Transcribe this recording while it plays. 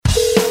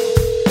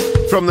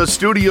From the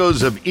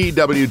studios of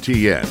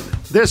EWTN,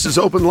 this is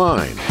Open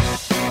Line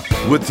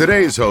with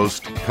today's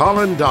host,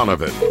 Colin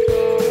Donovan.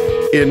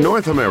 In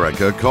North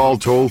America, call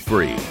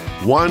toll-free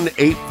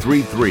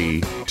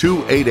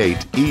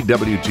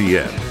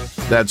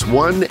 1-833-288-EWTN. That's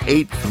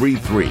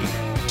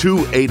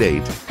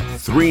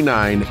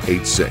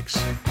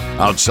 1-833-288-3986.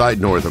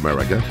 Outside North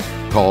America,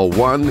 call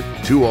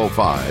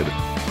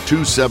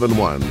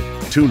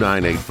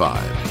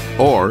 1-205-271-2985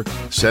 or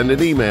send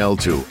an email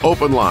to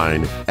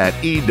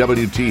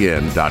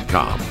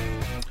openline@ewtn.com.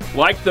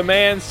 Like the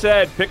man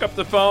said, pick up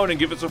the phone and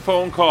give us a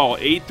phone call.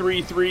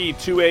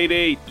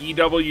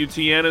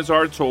 833-288-EWTN is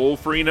our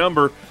toll-free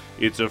number.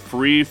 It's a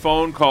free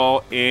phone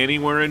call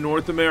anywhere in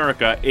North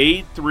America.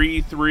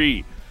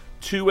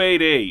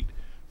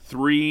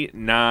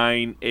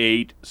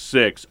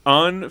 833-288-3986.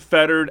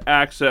 Unfettered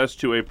access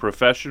to a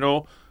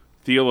professional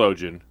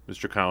theologian,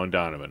 Mr. Colin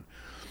Donovan.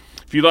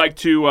 If you'd like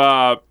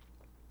to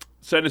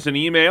send us an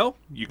email,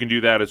 you can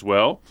do that as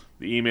well.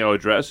 The email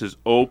address is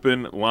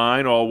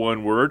openline, all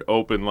one word,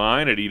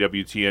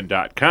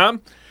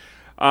 openline@ewtn.com.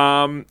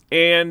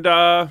 And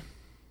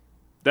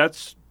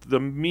that's the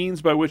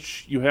means by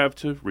which you have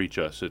to reach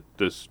us at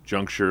this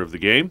juncture of the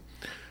game.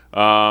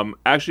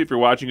 Actually, if you're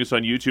watching us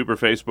on YouTube or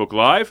Facebook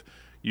Live,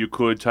 you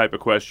could type a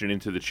question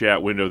into the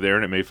chat window there,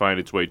 and it may find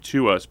its way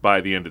to us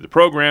by the end of the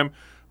program.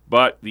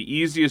 But the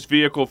easiest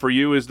vehicle for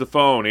you is the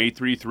phone,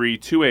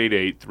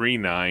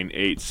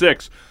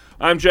 833-288-3986.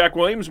 I'm Jack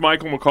Williams,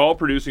 Michael McCall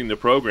producing the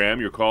program.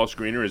 Your call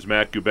screener is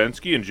Matt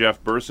Gubensky and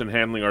Jeff Burson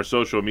handling our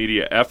social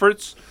media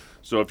efforts.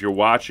 So if you're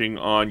watching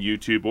on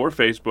YouTube or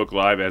Facebook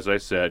Live, as I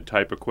said,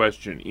 type a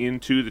question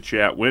into the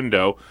chat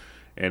window,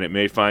 and it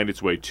may find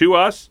its way to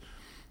us.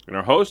 And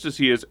our host, as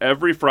he is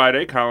every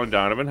Friday, Colin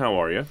Donovan. How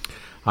are you?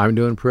 I'm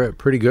doing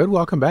pretty good.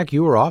 Welcome back.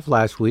 You were off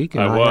last week,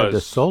 and I had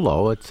to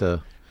solo. It's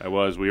a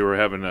We were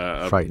having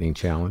a frightening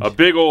challenge. A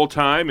big old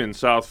time in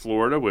South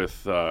Florida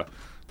with the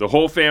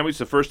whole family. It's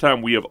the first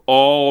time we have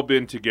all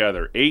been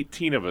together.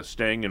 18 of us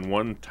staying in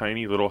one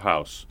tiny little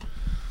house.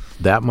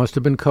 That must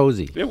have been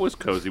cozy. It was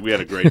cozy. We had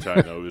a great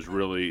time, though. It was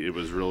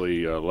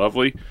really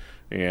lovely,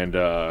 and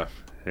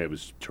it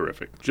was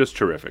terrific. Just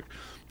terrific.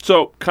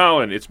 So,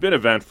 Colin, it's been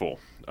eventful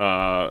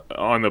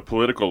on the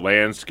political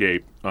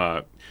landscape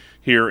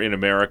here in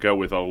America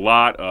with a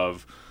lot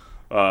of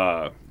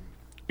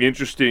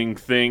interesting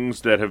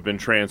things that have been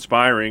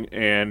transpiring,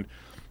 and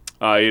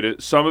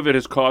some of it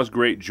has caused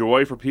great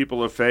joy for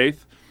people of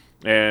faith,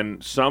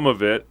 and some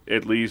of it,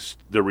 at least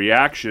the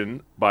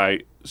reaction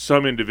by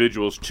some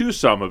individuals to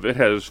some of it,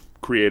 has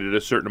created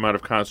a certain amount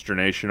of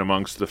consternation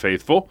amongst the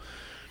faithful.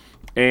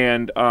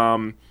 And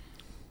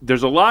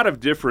there's a lot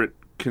of different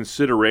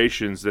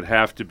considerations that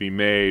have to be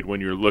made when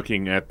you're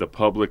looking at the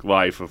public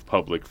life of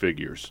public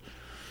figures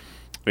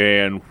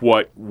and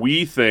what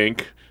we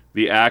think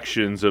the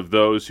actions of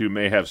those who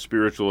may have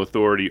spiritual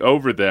authority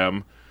over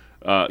them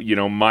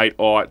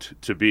ought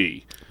to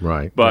be.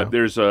 Right. But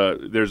there's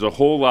a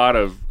whole lot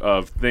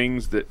of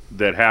things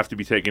that have to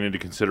be taken into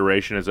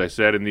consideration, as I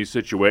said, in these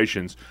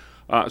situations.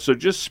 So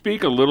just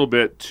speak a little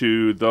bit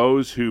to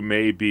those who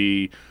may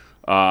be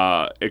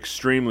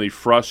extremely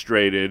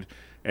frustrated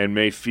and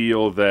may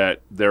feel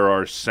that there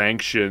are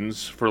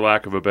sanctions, for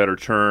lack of a better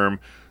term,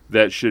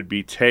 that should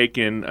be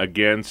taken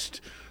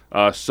against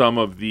some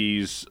of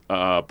these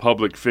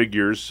public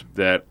figures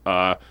that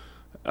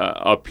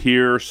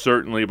appear,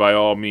 certainly by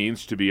all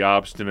means, to be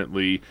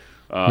obstinately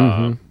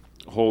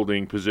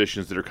holding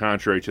positions that are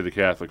contrary to the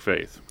Catholic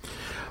faith.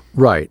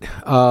 Right.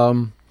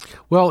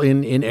 Well,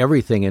 in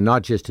everything, and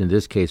not just in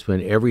this case, but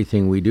in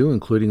everything we do,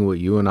 including what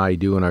you and I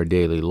do in our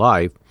daily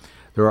life,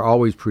 there are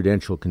always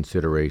prudential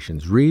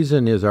considerations.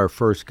 Reason is our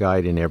first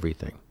guide in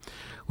everything.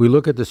 We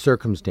look at the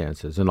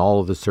circumstances and all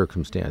of the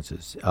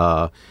circumstances.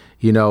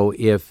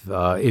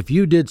 If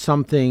you did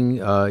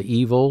something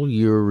evil,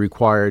 you're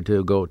required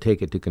to go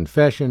take it to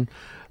confession.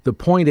 The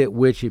point at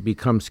which it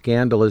becomes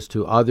scandalous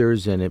to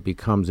others and it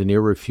becomes an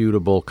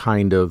irrefutable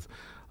kind of,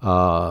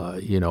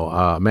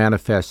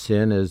 manifest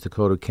sin, as the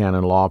Code of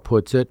Canon Law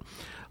puts it,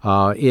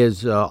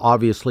 is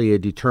obviously a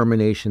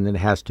determination that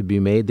has to be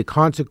made. The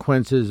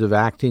consequences of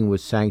acting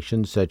with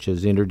sanctions, such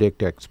as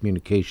interdict,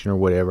 excommunication, or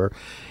whatever,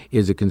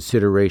 is a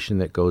consideration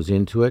that goes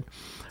into it.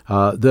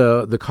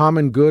 The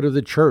common good of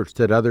the church,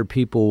 that other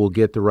people will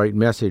get the right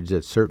message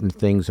that certain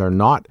things are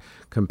not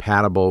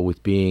compatible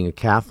with being a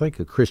Catholic,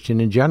 a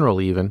Christian in general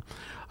even,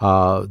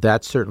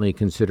 that's certainly a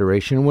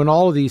consideration. When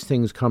all of these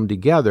things come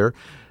together,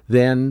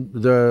 then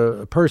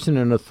the person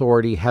in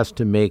authority has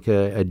to make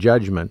a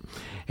judgment.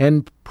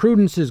 And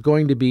prudence is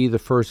going to be the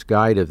first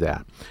guide of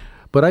that.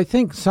 But I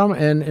think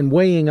and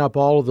weighing up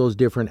all of those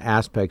different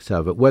aspects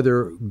of it,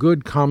 whether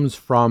good comes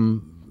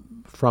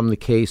from the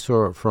case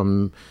or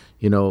from,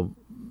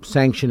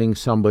 sanctioning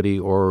somebody,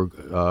 or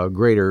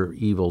greater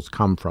evils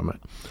come from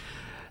it.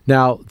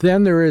 Now,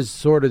 then there is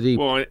sort of the...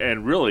 Well,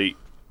 and really,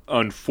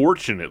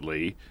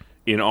 unfortunately,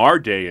 in our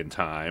day and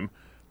time,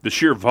 the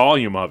sheer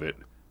volume of it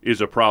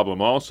is a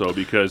problem also,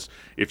 because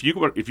if you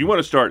want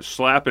to start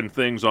slapping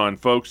things on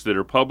folks that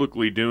are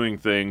publicly doing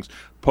things,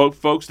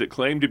 folks that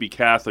claim to be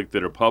Catholic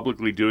that are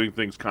publicly doing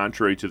things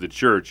contrary to the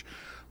church,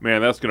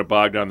 man, that's going to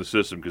bog down the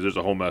system because there's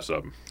a whole mess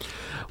of them.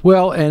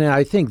 Well, and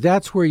I think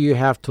that's where you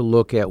have to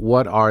look at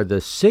what are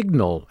the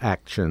signal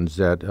actions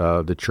that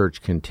the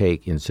church can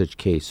take in such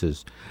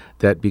cases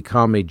that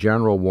become a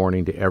general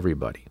warning to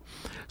everybody.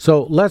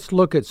 So let's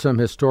look at some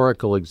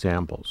historical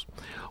examples.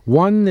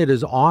 One that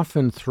is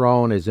often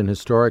thrown as an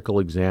historical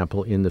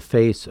example in the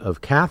face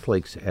of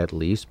Catholics, at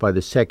least, by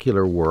the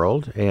secular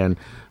world and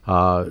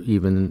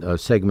even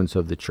segments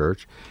of the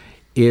church,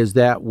 is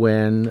that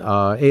when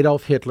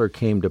Adolf Hitler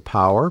came to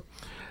power,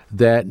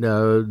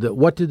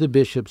 what did the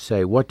bishops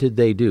say? What did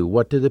they do?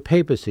 What did the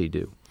papacy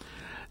do?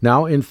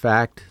 Now, in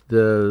fact,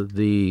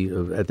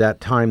 at that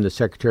time, the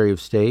Secretary of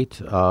State,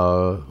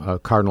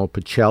 Cardinal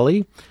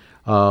Pacelli,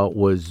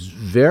 was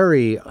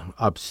very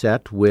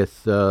upset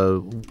with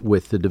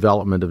the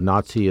development of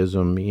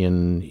Nazism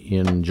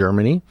in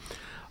Germany,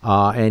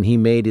 and he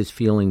made his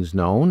feelings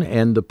known.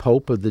 And the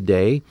Pope of the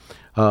day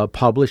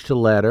published a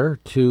letter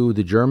to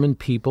the German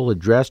people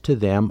addressed to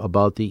them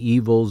about the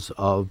evils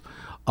of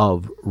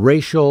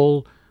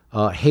racial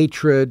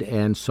hatred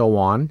and so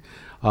on,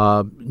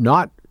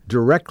 not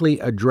directly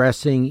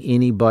addressing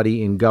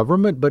anybody in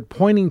government, but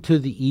pointing to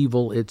the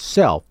evil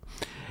itself.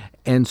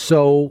 And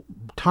so,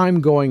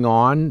 time going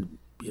on,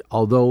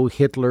 although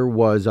Hitler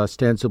was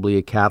ostensibly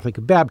a Catholic,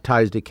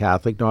 baptized a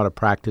Catholic, not a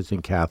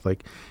practicing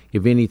Catholic.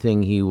 If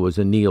anything, he was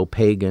a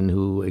neo-pagan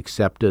who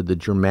accepted the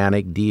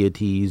Germanic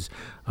deities.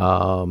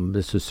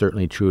 This is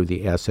certainly true of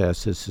the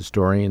SS, as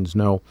historians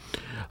know.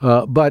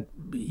 But,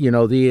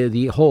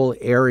 the whole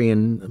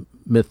Aryan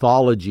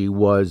mythology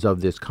was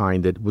of this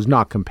kind that was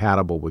not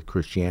compatible with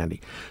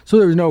Christianity. So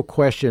there was no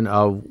question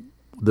of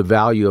the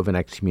value of an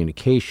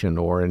excommunication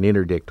or an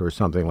interdict or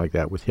something like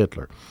that with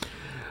Hitler.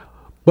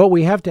 But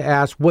we have to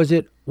ask, would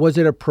it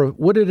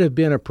have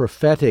been a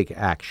prophetic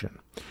action?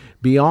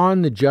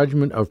 Beyond the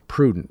judgment of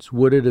prudence,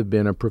 would it have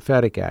been a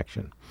prophetic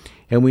action?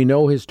 And we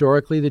know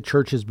historically the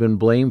church has been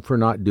blamed for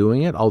not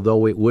doing it,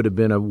 although it would have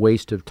been a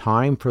waste of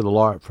time for the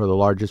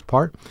largest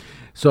part.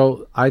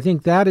 So I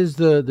think that is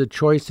the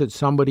choice that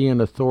somebody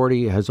in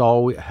authority has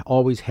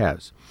always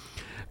has.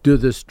 Do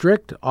the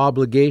strict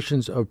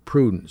obligations of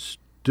prudence,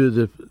 do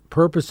the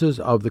purposes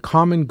of the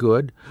common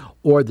good,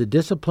 or the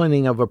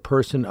disciplining of a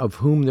person of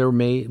whom there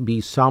may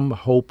be some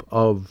hope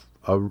of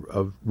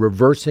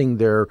reversing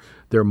their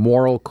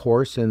moral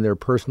course and their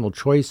personal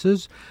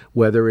choices,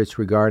 whether it's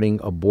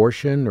regarding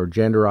abortion or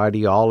gender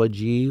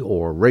ideology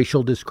or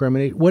racial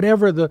discrimination,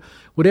 whatever the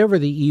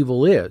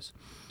evil is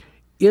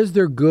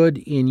there good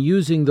in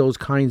using those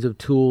kinds of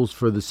tools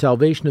for the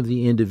salvation of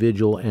the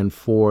individual and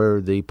for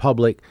the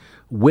public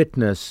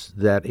witness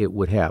that it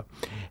would have?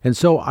 And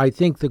so I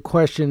think the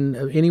question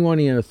anyone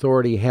in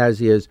authority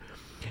has is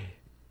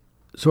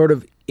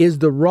is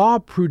the raw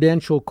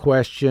prudential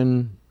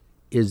question,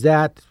 is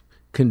that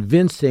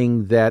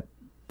convincing that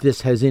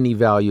this has any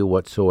value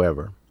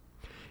whatsoever?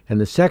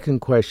 And the second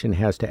question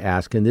has to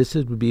ask, and this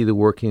would be the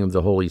working of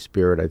the Holy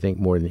Spirit, I think,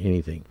 more than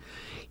anything,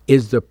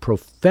 is the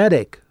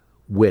prophetic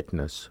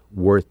witness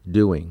worth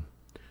doing,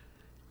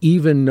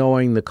 even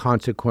knowing the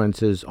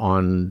consequences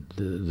on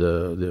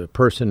the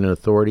person in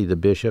authority, the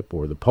bishop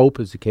or the pope,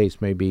 as the case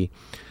may be?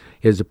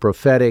 Is a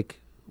prophetic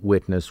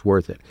witness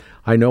worth it?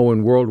 I know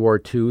in World War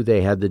II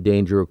they had the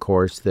danger, of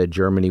course, that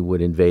Germany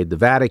would invade the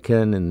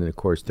Vatican, and of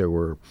course there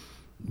were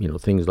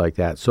things like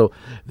that. So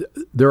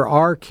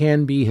there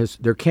can be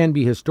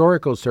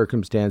historical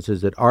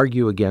circumstances that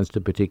argue against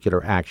a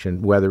particular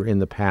action, whether in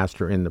the past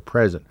or in the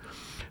present.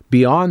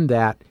 Beyond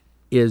that,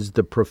 is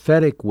the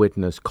prophetic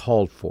witness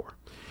called for?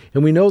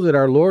 And we know that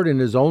our Lord in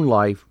his own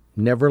life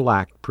never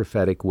lacked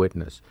prophetic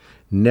witness,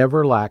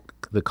 never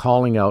lacked the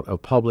calling out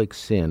of public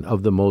sin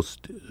of the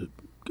most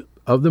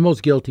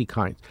guilty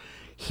kinds.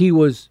 He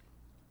was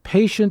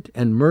patient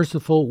and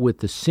merciful with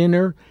the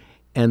sinner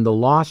and the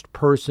lost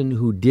person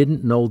who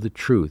didn't know the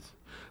truth.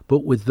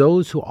 But with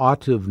those who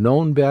ought to have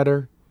known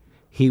better,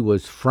 he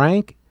was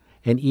frank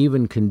and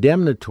even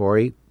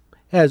condemnatory,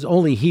 as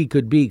only he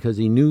could be, because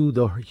he knew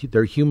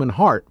their human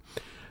heart.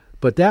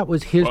 But that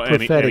was his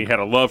prophetic. And he had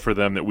a love for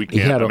them that we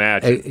can't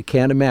imagine.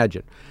 Can't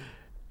imagine.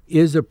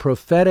 Is a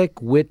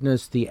prophetic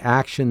witness the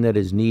action that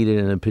is needed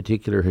in a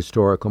particular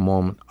historical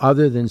moment,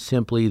 other than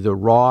simply the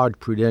raw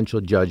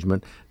prudential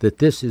judgment that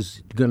this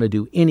is going to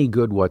do any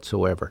good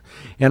whatsoever?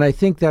 And I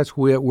think that's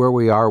where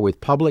we are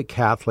with public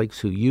Catholics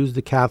who use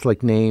the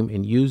Catholic name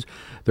and use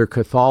their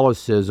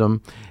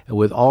Catholicism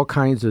with all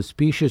kinds of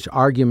specious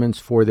arguments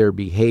for their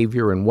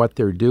behavior and what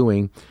they're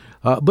doing,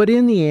 but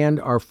in the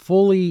end are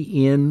fully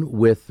in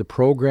with the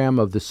program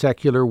of the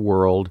secular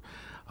world,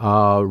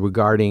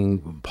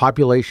 regarding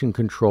population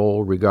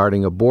control,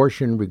 regarding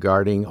abortion,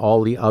 regarding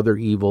all the other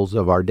evils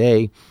of our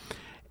day.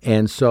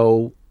 And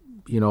so,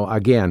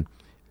 again,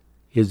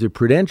 is it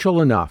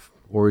prudential enough,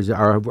 or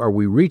are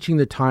we reaching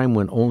the time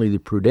when only the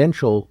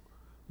prudential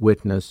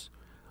witness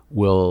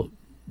will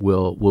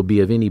be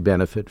of any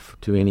benefit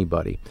to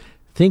anybody?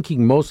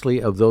 Thinking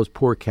mostly of those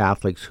poor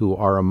Catholics who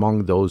are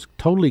among those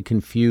totally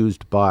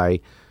confused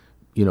by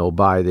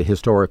by the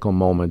historical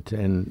moment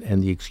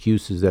and the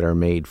excuses that are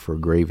made for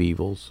grave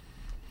evils.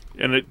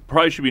 And it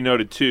probably should be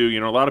noted, too,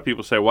 a lot of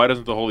people say, why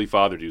doesn't the Holy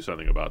Father do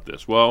something about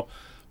this? Well,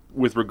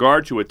 with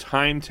regard to a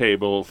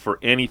timetable for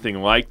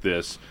anything like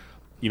this,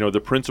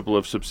 the principle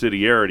of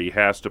subsidiarity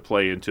has to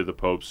play into the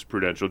Pope's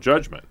prudential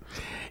judgment.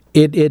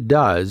 It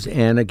does.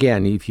 And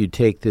again, if you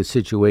take the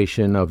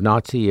situation of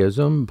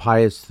Nazism,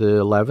 Pius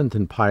XI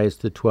and Pius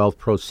XII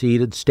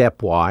proceeded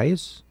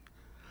stepwise,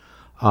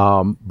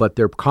 but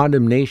their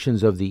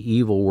condemnations of the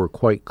evil were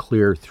quite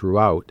clear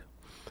throughout.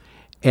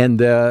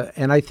 And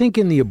I think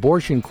in the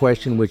abortion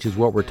question, which is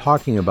what we're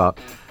talking about,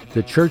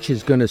 the Church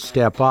is going to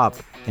step up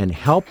and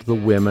help the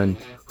women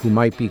who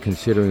might be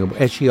considering,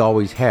 as she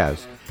always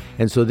has.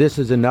 And so this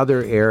is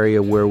another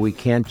area where we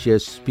can't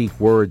just speak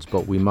words,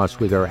 but we must,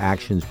 with our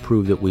actions,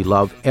 prove that we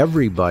love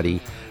everybody,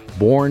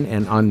 born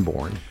and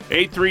unborn.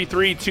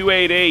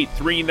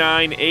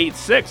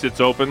 833-288-3986.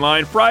 It's Open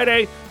Line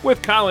Friday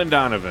with Colin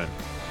Donovan.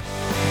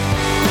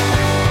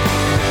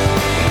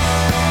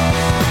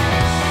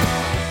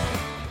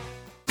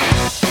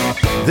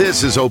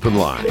 This is Open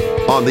Line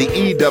on the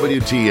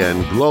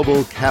EWTN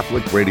Global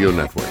Catholic Radio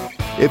Network.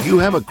 If you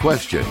have a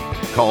question,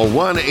 call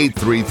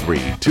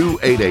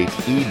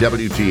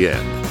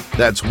 1-833-288-EWTN.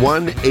 That's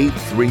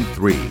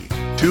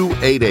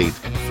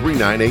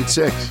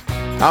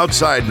 1-833-288-3986.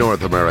 Outside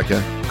North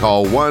America,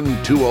 call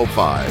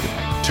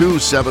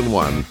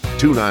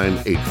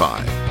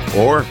 1-205-271-2985.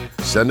 Or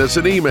send us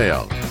an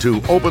email to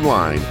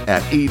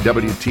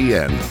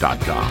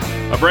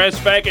openline@EWTN.com. A brand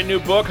spanking new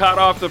book hot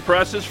off the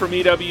presses from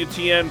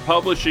EWTN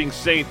Publishing.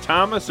 St.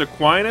 Thomas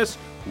Aquinas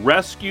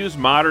Rescues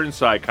Modern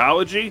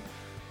Psychology,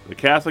 the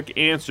Catholic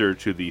answer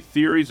to the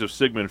theories of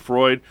Sigmund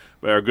Freud,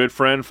 by our good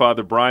friend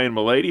Father Brian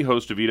Milady,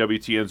 host of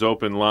EWTN's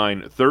Open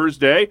Line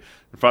Thursday.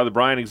 And Father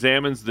Brian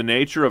examines the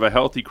nature of a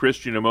healthy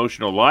Christian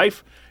emotional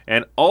life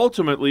and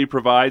ultimately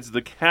provides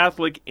the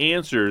Catholic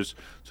answers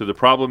to the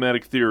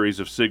problematic theories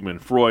of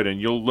Sigmund Freud.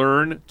 And you'll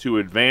learn to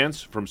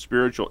advance from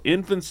spiritual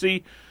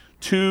infancy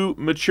to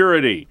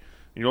maturity.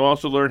 And you'll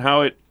also learn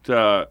how it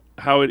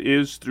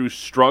is through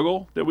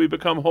struggle that we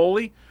become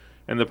holy,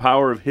 and the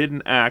power of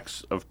hidden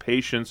acts of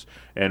patience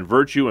and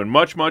virtue, and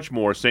much, much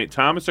more. St.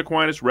 Thomas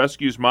Aquinas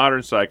Rescues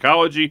Modern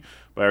Psychology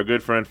by our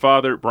good friend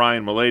Father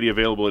Brian Milady,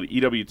 available at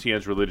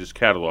EWTN's Religious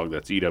Catalog.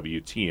 That's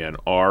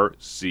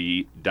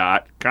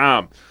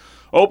EWTNRC.com.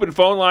 Open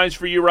phone lines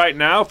for you right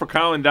now for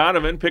Colin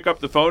Donovan. Pick up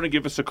the phone and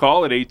give us a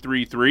call at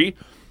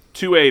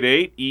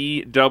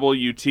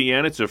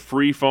 833-288-EWTN. It's a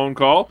free phone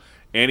call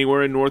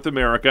anywhere in North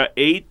America.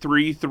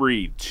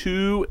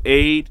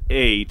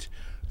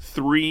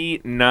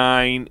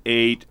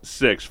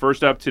 833-288-3986.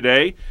 First up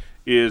today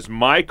is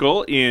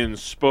Michael in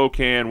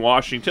Spokane,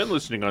 Washington,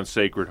 listening on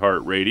Sacred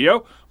Heart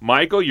Radio.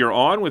 Michael, you're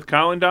on with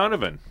Colin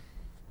Donovan.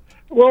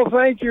 Well,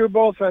 thank you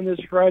both on this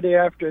Friday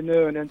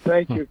afternoon, and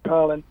thank you,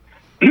 Colin.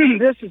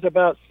 This is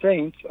about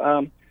saints.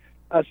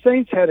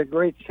 Saints had a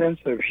great sense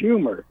of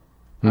humor.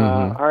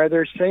 Are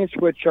there saints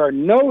which are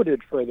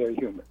noted for their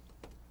humor?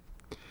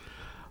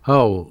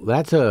 Oh,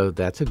 that's a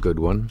good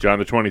one. John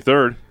the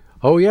 23rd.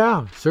 Oh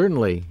yeah,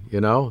 certainly.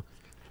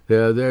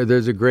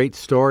 There's a great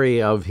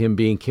story of him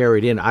being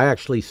carried in. I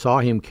actually saw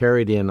him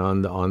carried in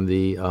on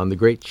the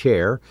great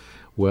chair,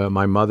 where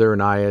my mother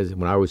and I,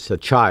 when I was a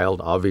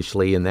child,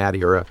 obviously in that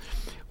era,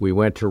 we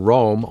went to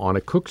Rome on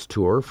a Cook's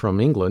tour from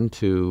England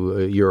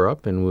to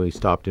Europe, and we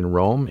stopped in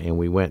Rome, and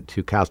we went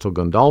to Castel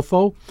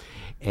Gandolfo,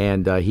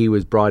 and he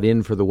was brought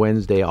in for the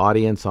Wednesday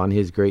audience on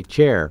his great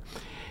chair.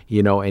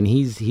 And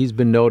he's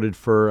been noted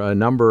for a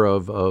number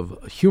of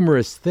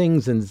humorous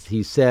things, and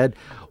he said,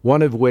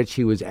 one of which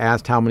he was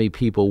asked how many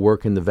people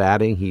work in the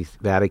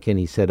Vatican.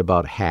 He said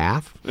about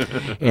half.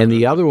 And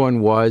the other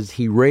one was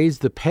he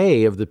raised the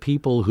pay of the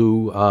people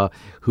who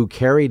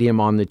carried him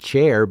on the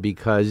chair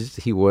because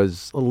he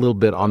was a little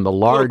bit on the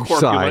large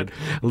side,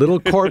 a little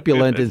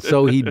corpulent, and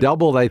so he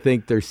doubled, I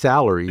think, their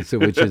salaries,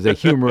 which is a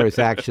humorous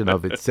action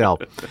of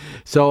itself.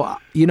 So,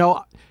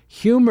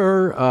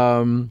 humor,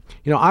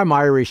 I'm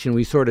Irish, and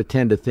we sort of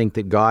tend to think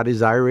that God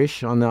is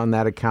Irish on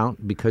that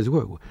account, because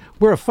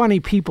we're a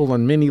funny people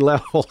on many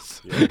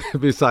levels,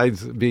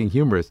 besides being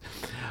humorous.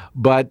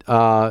 But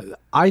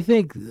I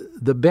think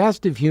the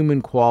best of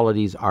human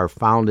qualities are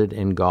founded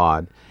in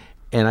God.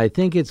 And I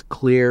think it's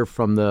clear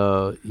from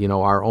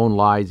our own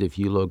lives, if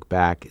you look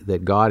back,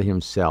 that God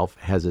himself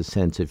has a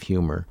sense of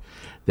humor,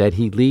 that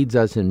he leads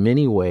us in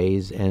many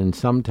ways, and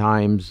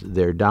sometimes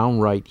they're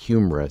downright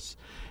humorous.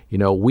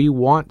 We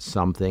want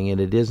something,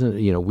 and it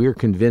isn't, we're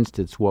convinced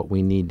it's what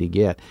we need to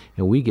get,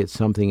 and we get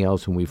something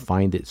else, and we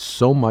find it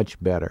so much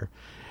better.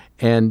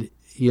 And,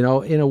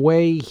 in a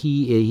way,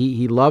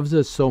 he loves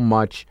us so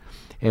much,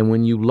 and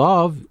when you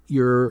love,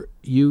 you're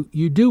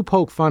you do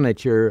poke fun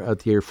at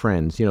your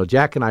friends. You know,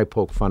 Jack and I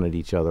poke fun at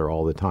each other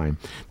all the time.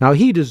 Now,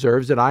 he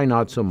deserves it, I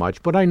not so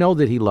much, but I know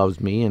that he loves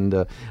me,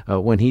 and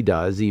when he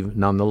does, even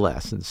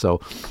nonetheless. And so,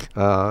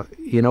 when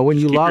Just you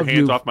keep love, your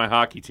hands off my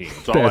hockey team.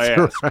 That's all I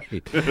ask.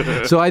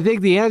 Right. So I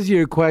think the answer to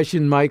your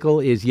question, Michael,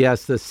 is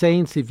yes. The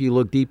saints, if you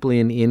look deeply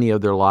in any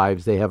of their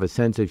lives, they have a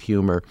sense of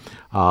humor,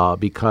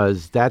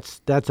 because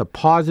that's a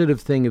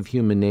positive thing of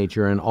human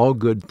nature, and all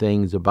good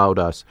things about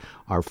us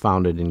are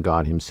founded in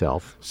God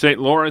himself. St.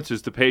 Lawrence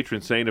is the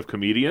patron saint of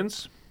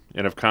comedians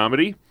and of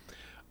comedy.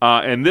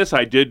 And this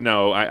I did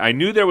know. I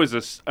knew there was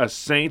a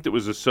saint that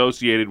was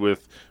associated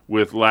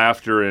with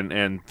laughter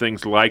and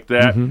things like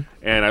that. Mm-hmm.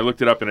 And I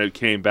looked it up, and it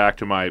came back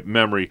to my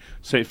memory.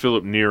 St.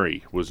 Philip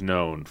Neri was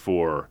known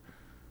for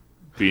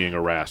being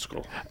a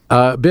rascal.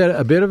 A bit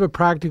of a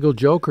practical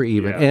joker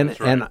even. Yeah, that's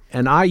right.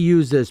 And I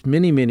use this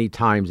many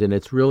times, and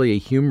it's really a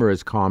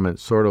humorous comment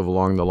sort of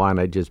along the line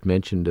I just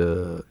mentioned,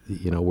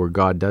 where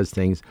God does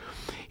things,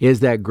 is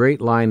that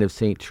great line of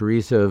St.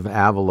 Teresa of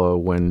Avila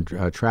when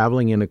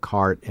traveling in a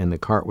cart, and the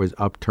cart was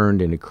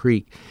upturned in a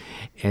creek,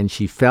 and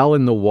she fell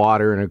in the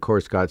water and, of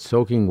course, got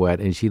soaking wet,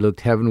 and she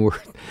looked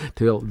heavenward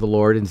to the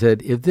Lord and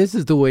said, "If this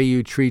is the way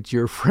you treat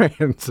your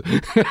friends..."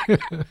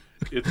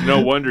 It's no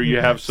wonder you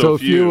have so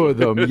few of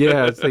them.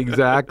 Yes,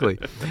 exactly.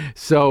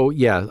 So,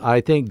 yeah, I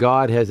think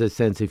God has a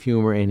sense of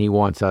humor, and he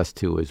wants us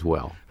to as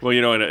well.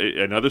 Well, and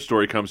another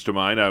story comes to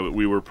mind.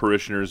 We were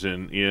parishioners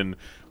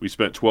we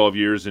spent 12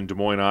 years in Des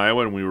Moines,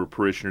 Iowa, and we were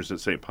parishioners at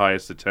St.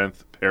 Pius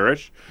X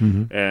Parish.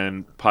 Mm-hmm.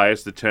 And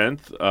Pius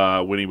X,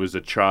 when he was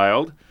a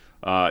child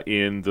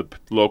in the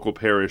local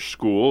parish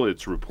school,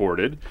 it's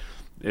reported,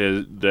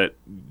 that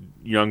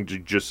young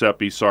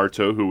Giuseppe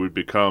Sarto, who would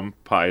become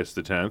Pius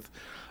X,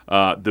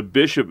 the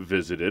bishop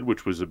visited,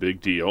 which was a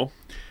big deal,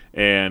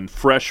 and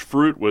fresh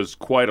fruit was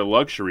quite a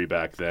luxury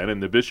back then,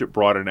 and the bishop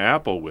brought an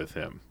apple with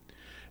him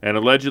and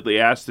allegedly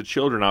asked the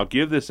children, "I'll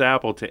give this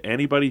apple to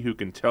anybody who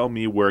can tell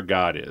me where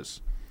God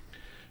is."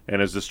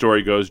 And as the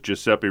story goes,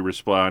 Giuseppe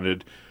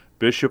responded,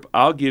 "Bishop,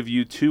 I'll give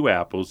you 2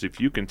 apples if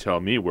you can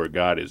tell me where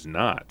God is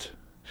not."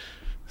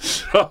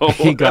 So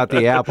he got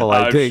the apple,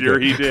 I think. I'm sure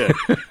he did.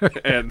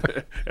 and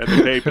the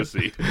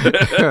papacy.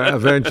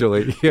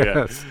 Eventually, yes.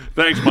 Yeah.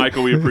 Thanks,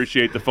 Michael. We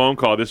appreciate the phone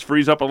call. This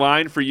frees up a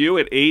line for you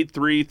at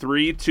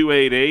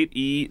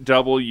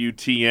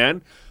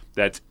 833-288-EWTN.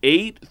 That's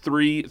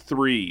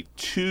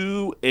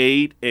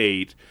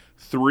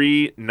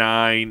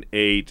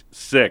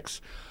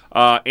 833-288-3986.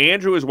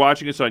 Andrew is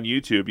watching us on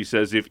YouTube. He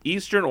says, if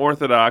Eastern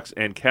Orthodox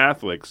and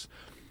Catholics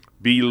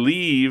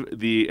believe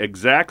the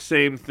exact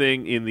same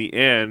thing in the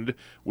end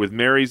with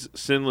Mary's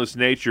sinless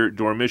nature,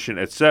 dormition,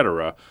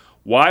 etc.,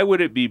 why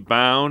would it be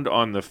bound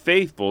on the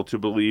faithful to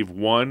believe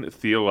one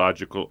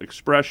theological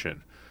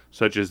expression,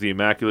 such as the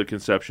Immaculate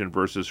Conception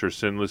versus her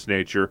sinless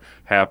nature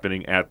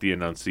happening at the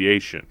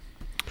Annunciation?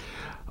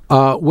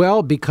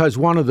 Well, because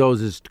one of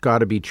those has got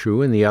to be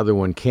true and the other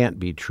one can't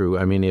be true.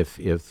 I mean, if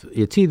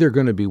it's either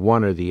going to be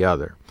one or the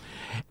other.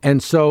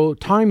 And so,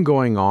 time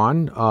going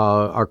on,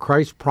 our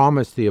Christ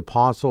promised the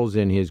apostles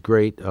in his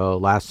great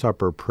Last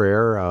Supper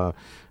prayer,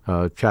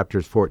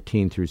 chapters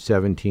 14 through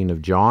 17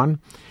 of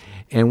John.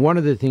 And one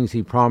of the things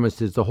he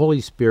promised is the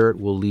Holy Spirit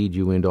will lead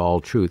you into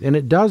all truth. And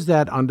it does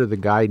that under the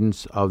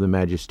guidance of the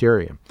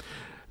magisterium.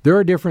 There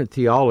are different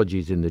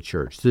theologies in the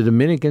church. The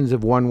Dominicans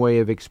have one way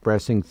of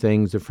expressing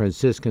things. The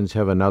Franciscans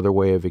have another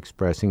way of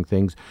expressing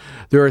things.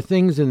 There are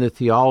things in the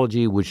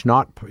theology which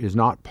is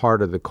not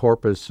part of the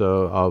corpus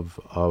of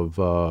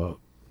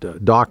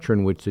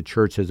doctrine which the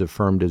church has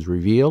affirmed as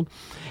revealed,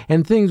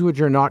 and things which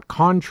are not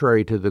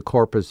contrary to the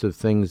corpus of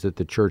things that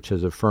the church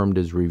has affirmed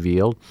as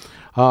revealed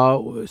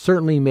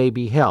certainly may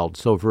be held.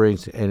 So, for an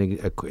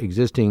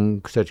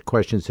existing such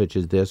question such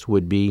as this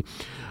would be,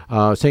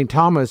 St.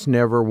 Thomas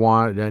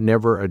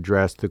never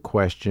addressed the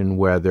question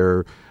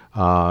whether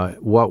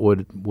what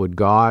would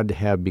God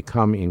have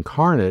become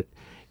incarnate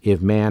if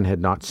man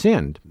had not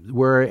sinned,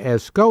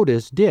 whereas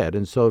Scotus did.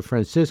 And so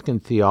Franciscan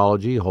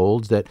theology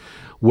holds that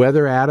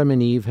whether Adam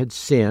and Eve had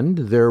sinned,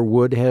 there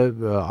would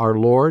have, our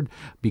Lord,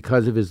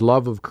 because of his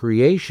love of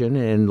creation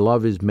and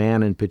love as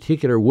man in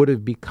particular, would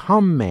have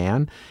become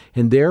man,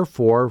 and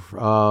therefore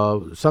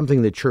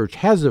something the church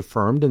has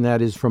affirmed, and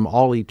that is from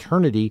all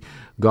eternity,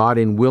 God,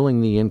 in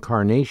willing the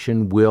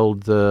incarnation,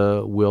 willed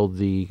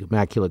the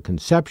Immaculate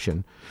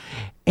Conception.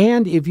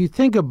 And if you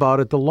think about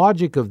it, the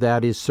logic of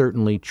that is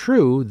certainly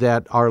true,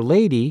 that Our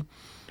Lady,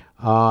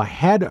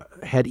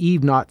 had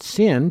Eve not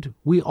sinned,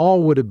 we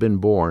all would have been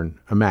born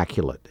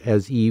immaculate,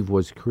 as Eve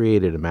was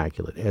created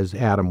immaculate, as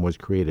Adam was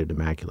created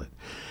immaculate.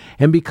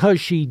 And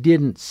because she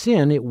didn't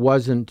sin, it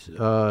wasn't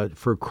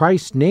for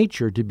Christ's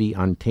nature to be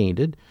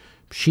untainted.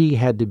 She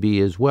had to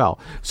be as well.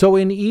 So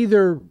in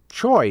either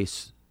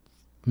choice,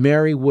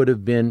 Mary would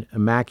have been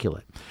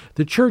immaculate.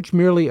 The church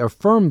merely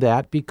affirmed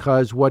that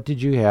because what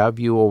did you have?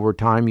 Over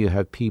time, you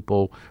have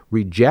people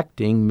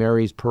rejecting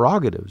Mary's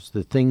prerogatives,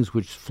 the things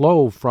which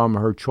flow from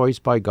her choice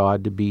by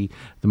God to be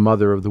the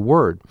mother of the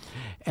Word.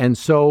 And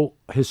so,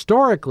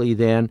 historically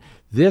then,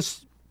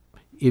 this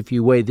if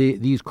you weigh,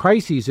 these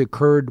crises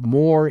occurred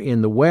more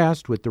in the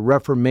West with the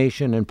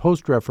Reformation and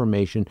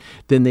post-Reformation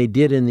than they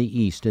did in the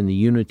East, in the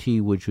unity,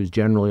 which was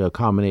generally a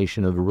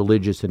combination of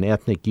religious and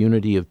ethnic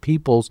unity of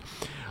peoples,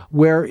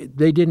 where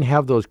they didn't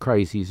have those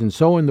crises. And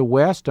so in the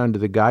West, under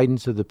the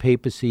guidance of the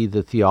papacy,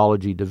 the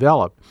theology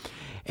developed.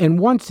 And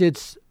once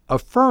it's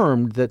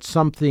affirmed that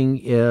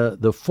something,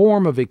 the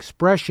form of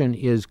expression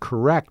is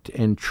correct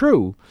and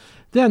true,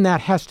 then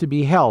that has to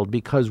be held,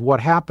 because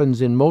what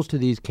happens in most of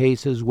these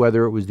cases,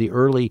 whether it was the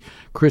early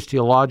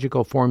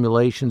Christological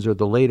formulations or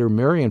the later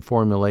Marian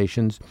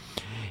formulations,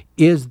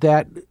 is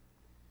that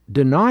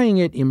denying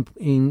it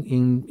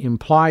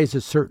implies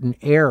a certain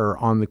error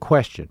on the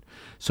question.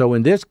 So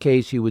in this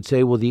case, you would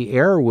say, well, the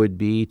error would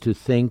be to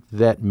think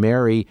that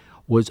Mary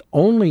was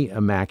only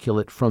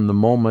immaculate from the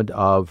moment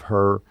of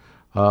her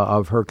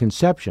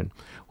conception.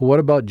 Well, what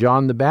about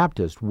John the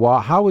Baptist?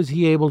 How was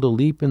he able to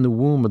leap in the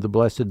womb of the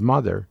Blessed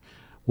Mother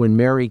when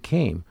Mary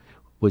came?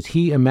 Was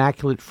he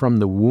immaculate from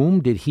the womb?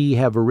 Did he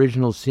have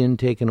original sin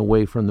taken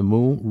away from the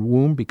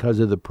womb because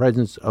of the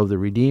presence of the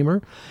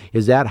Redeemer?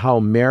 Is that how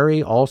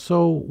Mary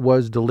also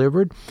was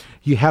delivered?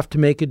 You have to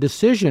make a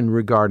decision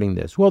regarding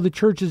this. Well, the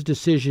Church's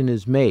decision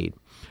is made.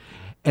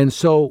 And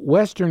so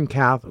Western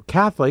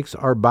Catholics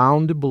are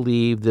bound to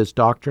believe this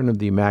doctrine of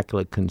the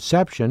Immaculate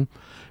Conception,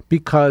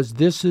 because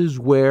this is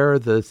where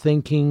the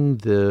thinking,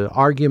 the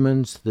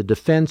arguments, the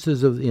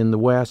defenses in the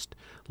West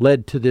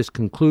led to this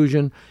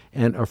conclusion,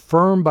 and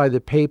affirmed by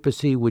the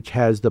papacy, which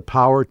has the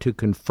power to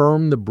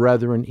confirm the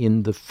brethren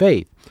in the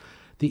faith.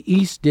 The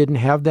East didn't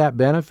have that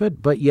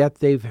benefit, but yet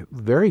they've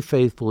very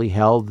faithfully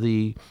held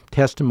the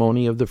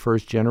testimony of the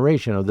first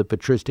generation, of the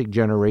patristic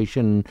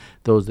generation,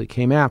 those that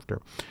came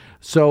after.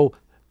 So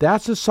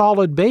that's a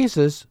solid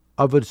basis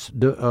of a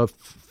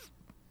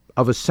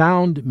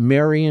sound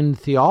Marian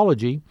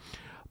theology,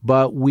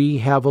 but we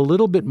have a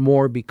little bit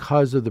more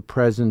because of the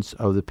presence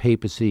of the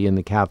papacy in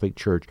the Catholic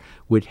Church,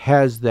 which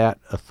has that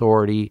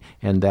authority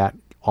and that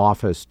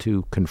office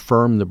to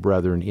confirm the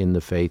brethren in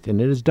the faith,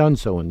 and it has done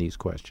so in these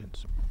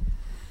questions.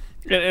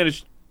 And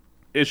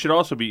it should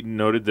also be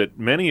noted that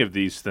many of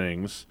these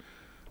things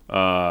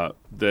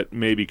that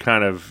maybe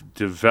kind of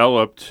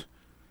developed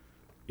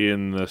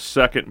in the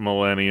second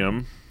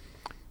millennium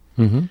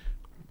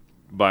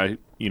by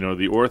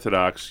the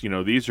Orthodox,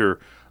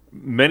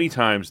 many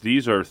times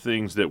these are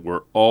things that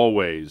were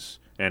always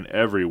and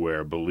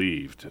everywhere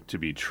believed to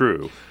be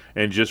true,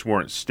 and just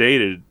weren't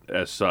stated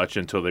as such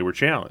until they were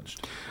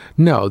challenged.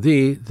 No,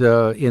 in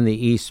the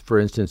East, for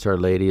instance, Our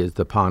Lady is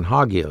the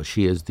Panhagios.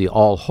 She is the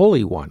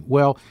all-holy one.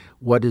 Well,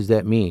 what does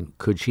that mean?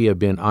 Could she have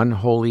been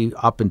unholy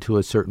up until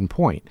a certain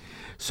point?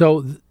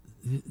 So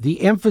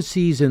the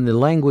emphases in the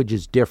language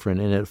is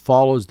different, and it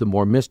follows the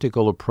more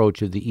mystical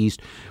approach of the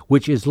East,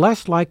 which is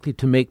less likely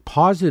to make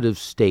positive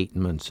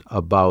statements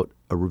about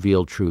a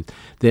revealed truth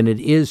than it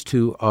is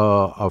to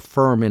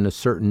affirm in a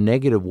certain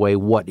negative way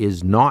what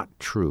is not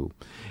true.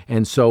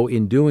 And so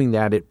in doing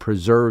that, it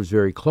preserves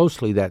very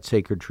closely that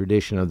sacred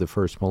tradition of the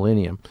first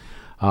millennium.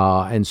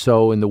 And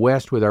so in the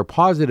West, with our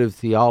positive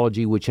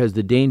theology, which has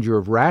the danger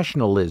of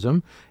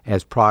rationalism,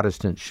 as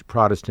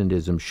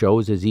Protestantism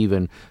shows, as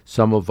even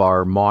some of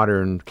our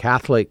modern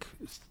Catholic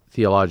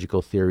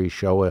theological theories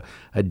show,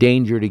 a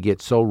danger to get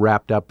so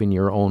wrapped up in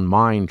your own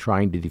mind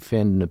trying to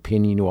defend an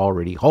opinion you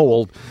already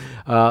hold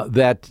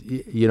that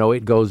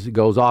it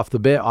goes off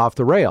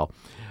the rail.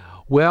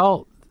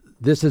 Well,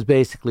 this is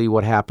basically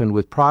what happened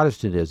with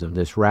Protestantism,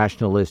 this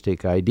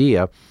rationalistic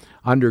idea,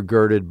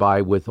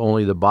 undergirded with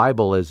only the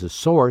Bible as a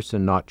source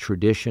and not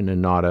tradition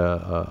and not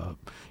a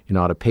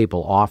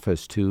papal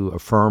office to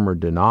affirm or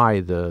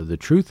deny the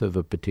truth of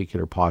a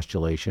particular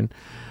postulation.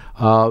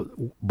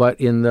 But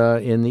in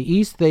the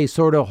East, they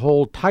sort of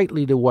hold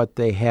tightly to what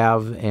they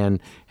have and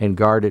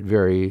guard it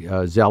very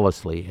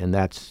zealously, and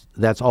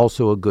that's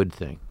also a good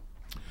thing.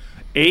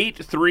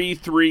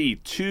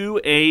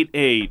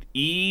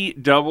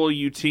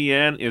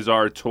 833-288-EWTN is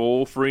our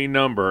toll-free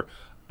number.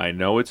 I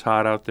know it's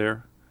hot out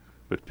there,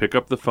 but pick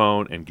up the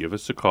phone and give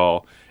us a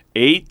call.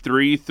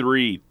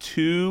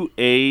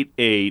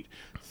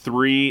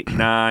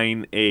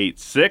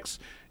 833-288-3986.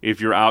 If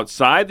you're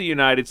outside the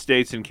United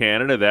States and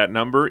Canada, that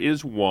number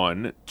is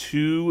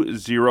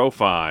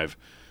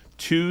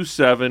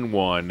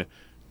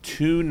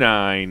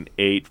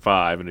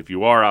 1-205-271-2985. And if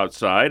you are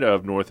outside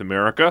of North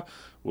America,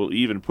 we'll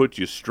even put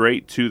you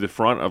straight to the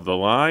front of the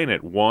line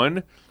at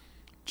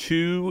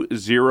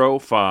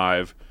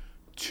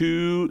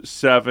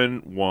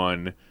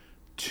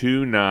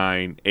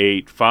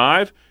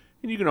 1-205-271-2985.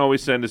 And you can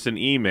always send us an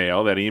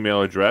email. That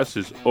email address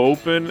is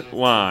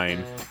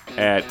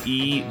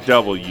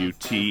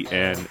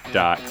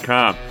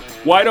openline@ewtn.com.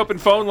 Wide open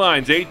phone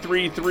lines,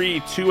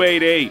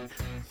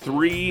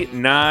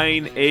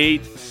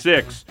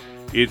 833-288-3986.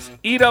 It's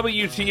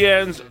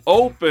EWTN's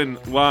Open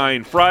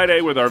Line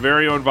Friday with our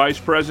very own Vice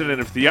President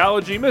of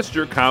Theology,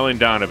 Mr. Colin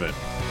Donovan.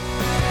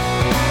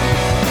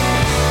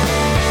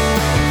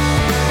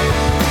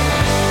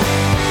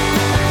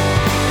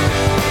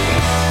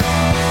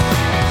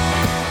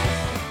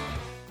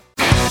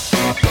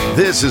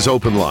 This is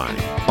Open Line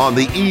on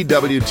the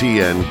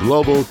EWTN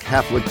Global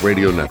Catholic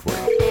Radio Network.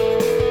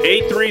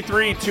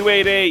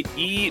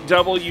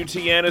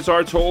 833-288-EWTN is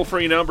our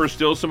toll-free number.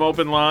 Still some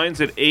open lines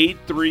at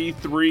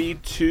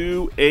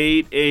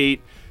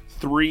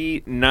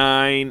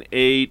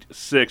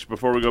 833-288-3986.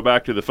 Before we go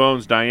back to the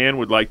phones, Diane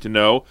would like to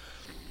know,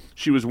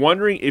 she was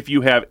wondering if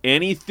you have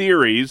any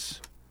theories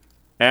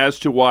as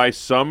to why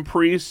some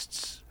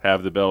priests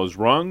have the bells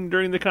rung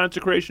during the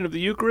consecration of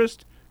the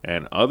Eucharist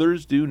and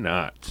others do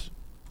not.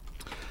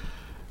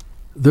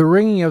 The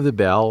ringing of the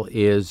bell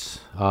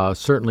is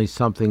certainly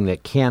something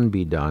that can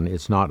be done.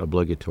 It's not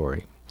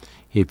obligatory.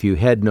 If you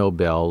had no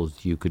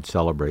bells, you could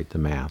celebrate the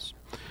Mass.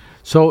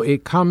 So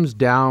it comes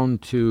down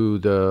to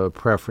the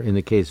preference. In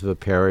the case of a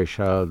parish,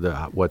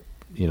 the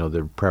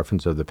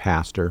preference of the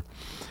pastor.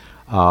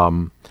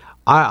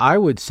 I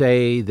would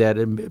say that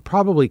it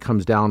probably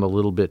comes down a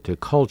little bit to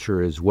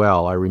culture as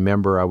well. I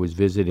remember I was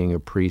visiting a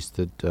priest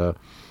that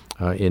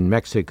in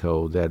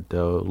Mexico that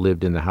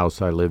lived in the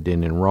house I lived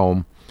in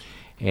Rome.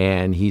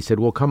 And he said,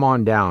 well, come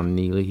on down. And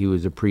he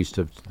was a priest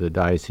of the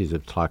Diocese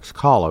of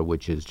Tlaxcala,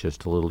 which is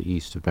just a little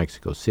east of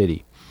Mexico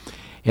City.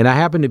 And I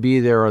happened to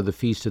be there on the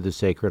Feast of the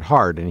Sacred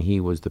Heart, and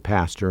he was the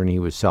pastor, and he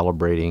was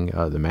celebrating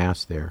the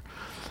Mass there.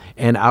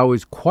 And I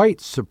was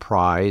quite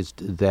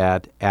surprised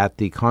that at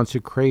the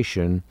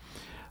consecration,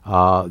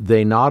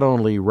 they not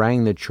only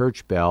rang the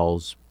church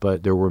bells,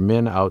 but there were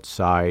men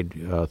outside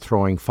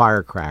throwing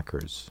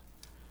firecrackers.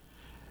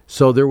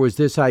 So there was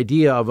this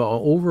idea of an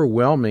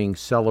overwhelming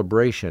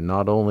celebration,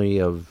 not only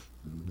of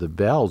the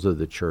bells of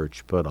the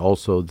church, but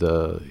also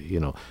the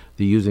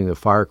using the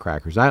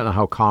firecrackers. I don't know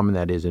how common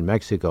that is in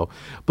Mexico,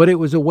 but it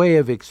was a way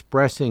of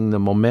expressing the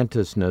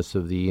momentousness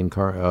of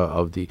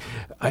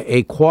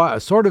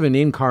sort of an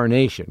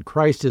incarnation.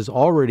 Christ is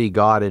already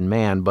God and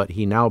man, but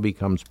he now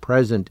becomes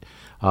present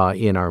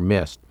in our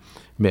midst.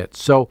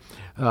 So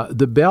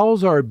the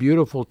bells are a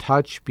beautiful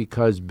touch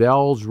because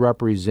bells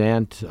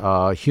represent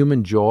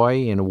human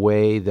joy in a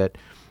way that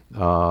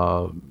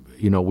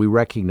we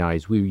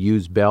recognize. We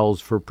use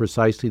bells for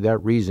precisely that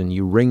reason.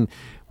 You ring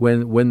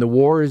when the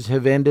wars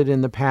have ended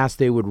in the past,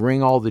 they would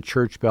ring all the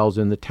church bells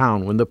in the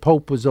town. When the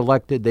Pope was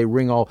elected, they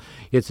ring all.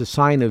 It's a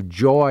sign of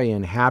joy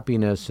and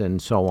happiness and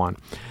so on.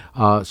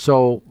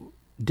 So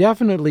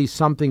definitely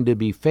something to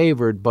be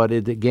favored, but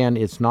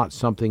it's not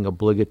something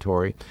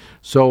obligatory.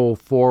 So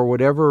for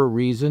whatever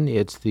reason,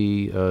 it's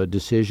the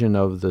decision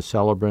of the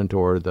celebrant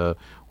or the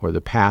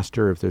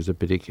pastor if there's a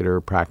particular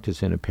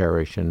practice in a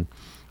parish, and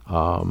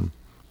so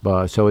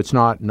it's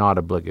not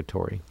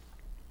obligatory.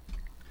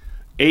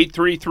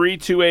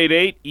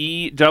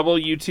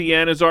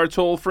 833-288-EWTN is our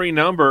toll-free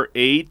number,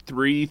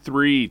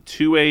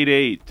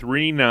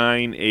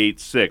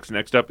 833-288-3986.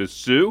 Next up is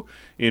Sue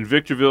in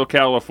Victorville,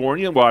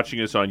 California, watching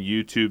us on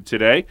YouTube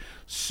today.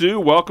 Sue,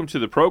 welcome to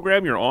the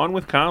program. You're on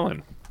with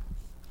Colin.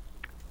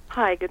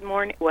 Hi, good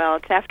morning. Well,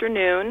 it's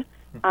afternoon.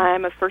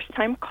 I'm a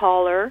first-time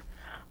caller.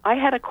 I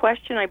had a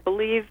question. I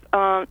believe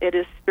it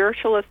is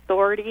spiritual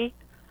authority.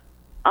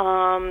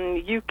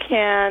 You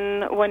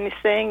can, when you're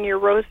saying your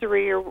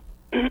rosary, or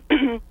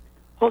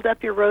hold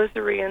up your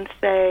rosary and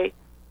say,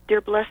 "Dear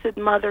Blessed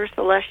Mother,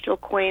 Celestial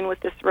Queen, with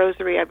this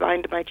rosary I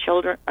bind my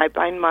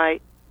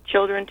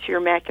children to your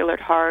Immaculate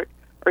Heart,"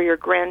 or your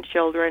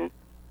grandchildren.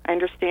 I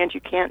understand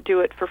you can't do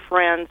it for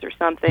friends or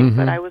something,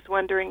 but I was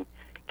wondering,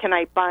 can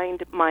I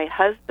bind my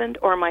husband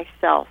or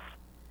myself?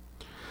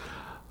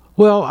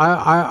 Well,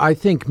 I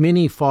think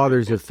many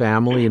fathers of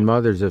family and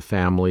mothers of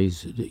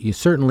families, you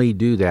certainly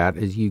do that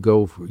as you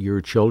go for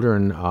your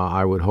children.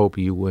 I would hope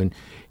when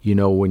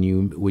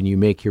you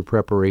make your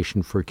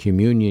preparation for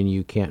communion,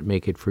 you can't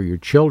make it for your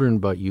children,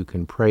 but you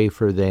can pray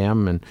for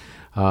them, and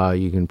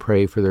you can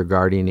pray for their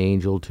guardian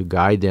angel to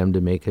guide them to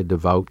make a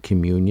devout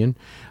communion.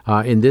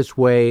 In this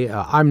way,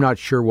 I'm not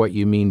sure what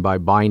you mean by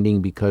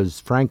binding, because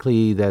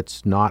frankly,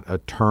 that's not a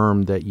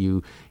term that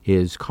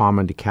is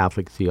common to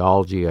Catholic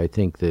theology. I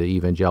think the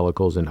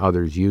evangelicals and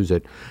others use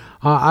it.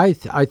 I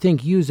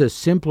think use a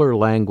simpler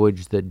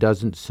language that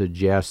doesn't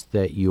suggest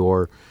that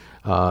you're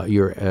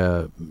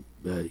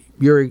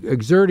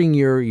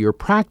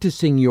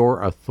practicing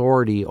your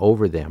authority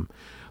over them,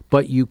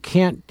 but you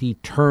can't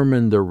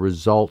determine the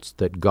results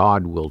that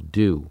God will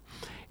do.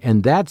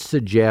 And that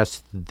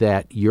suggests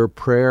that your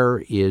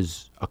prayer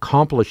is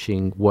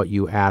accomplishing what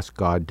you ask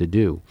God to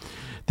do.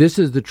 This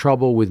is the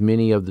trouble with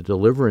many of the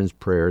deliverance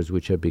prayers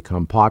which have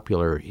become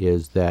popular,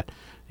 is that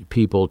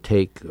people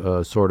take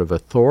sort of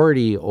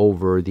authority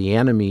over the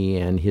enemy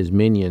and his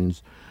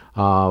minions,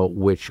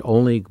 which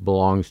only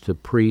belongs to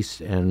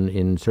priests, and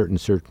in certain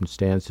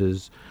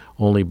circumstances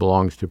only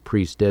belongs to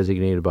priests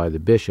designated by the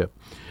bishop.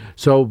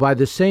 So by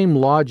the same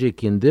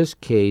logic in this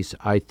case,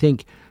 I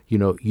think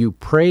you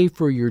pray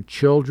for your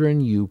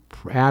children, you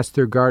ask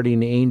their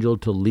guardian angel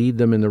to lead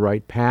them in the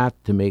right path,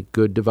 to make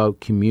good devout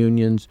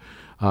communions,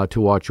 to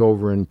watch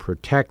over and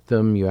protect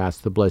them. You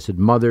ask the Blessed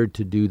Mother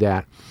to do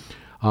that.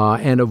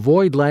 And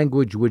avoid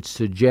language which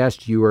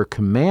suggests you are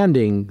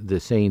commanding the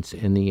saints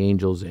and the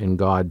angels and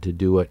God to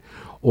do it,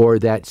 or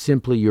that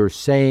simply you're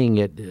saying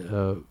it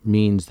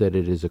means that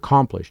it is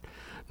accomplished.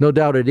 No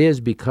doubt it is,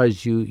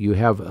 because you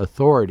have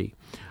authority.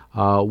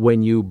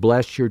 When you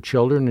bless your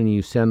children and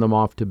you send them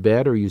off to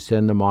bed or you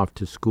send them off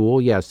to school,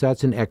 yes,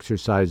 that's an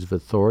exercise of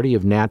authority,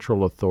 of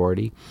natural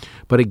authority.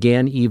 But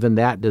again, even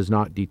that does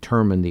not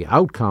determine the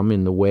outcome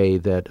in the way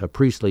that a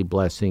priestly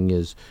blessing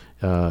is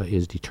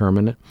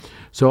determinate.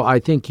 So I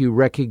think you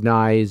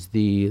recognize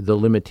the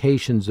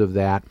limitations of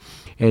that,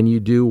 and you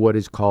do what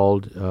is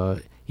called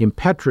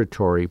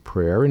impetratory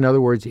prayer. In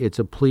other words, it's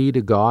a plea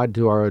to God,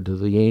 to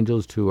the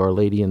angels, to Our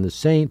Lady and the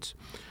saints,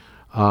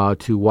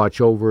 to watch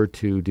over,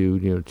 to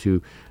do,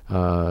 to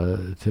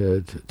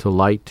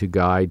light, to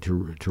guide,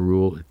 to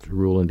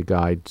rule and to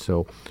guide.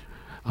 So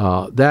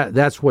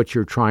that's what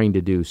you're trying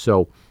to do.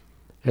 So,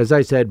 as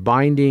I said,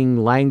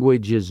 binding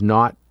language is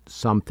not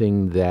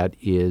something that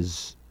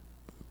is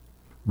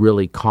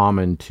really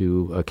common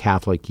to a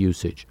Catholic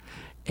usage,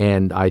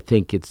 and I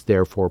think it's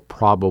therefore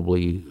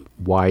probably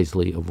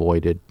wisely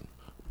avoided.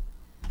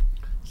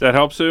 Does that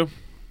help, Sue?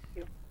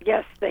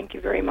 Yes, thank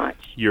you very much.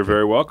 You're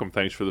very welcome.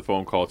 Thanks for the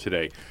phone call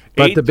today.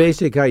 But the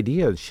basic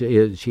idea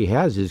she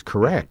has is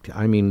correct.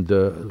 I mean,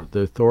 the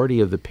authority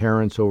of the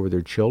parents over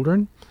their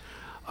children,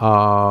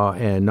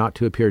 and not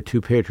to appear too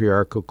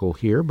patriarchal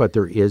here, but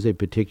there is a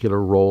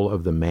particular role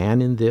of the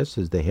man in this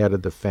as the head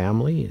of the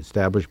family,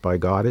 established by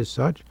God as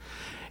such,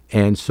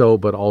 and so,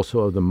 but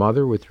also of the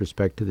mother with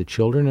respect to the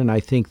children. And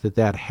I think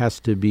that has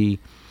to be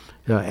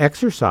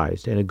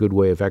exercised, and a good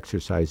way of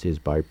exercise is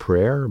by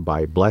prayer,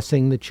 by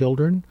blessing the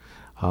children,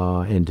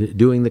 and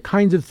doing the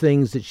kinds of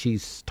things that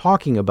she's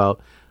talking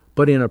about,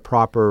 but in a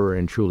proper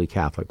and truly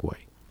Catholic way.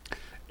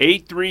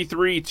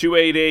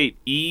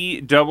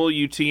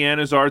 833-288-EWTN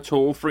is our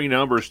toll-free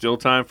number. Still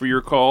time for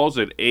your calls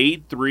at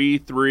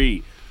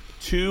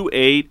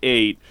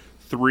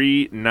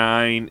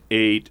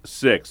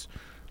 833-288-3986.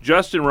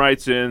 Justin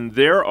writes in,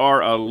 there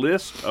are a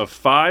list of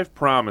 5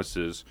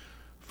 promises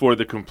for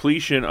the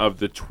completion of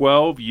the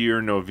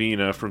 12-year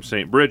novena from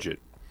St. Bridget.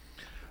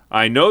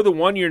 I know the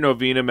 1-year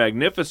novena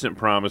magnificent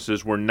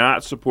promises were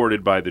not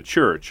supported by the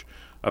Church.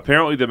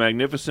 Apparently the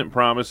magnificent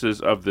promises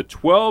of the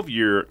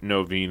 12-year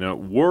novena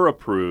were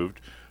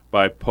approved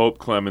by Pope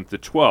Clement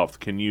XII.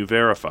 Can you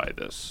verify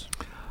this?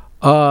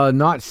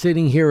 Not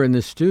sitting here in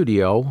the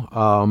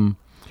studio.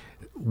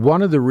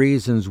 One of the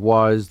reasons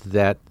was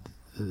that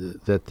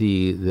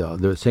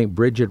the St.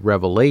 Bridget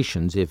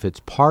revelations, if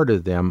it's part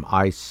of them,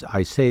 I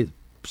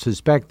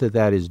suspect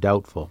that is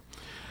doubtful.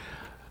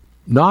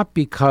 Not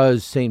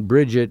because St.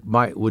 Bridget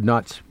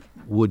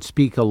would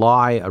speak a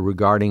lie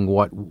regarding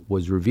what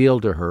was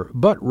revealed to her,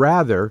 but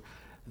rather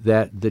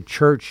that the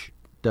Church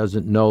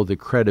doesn't know the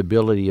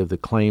credibility of the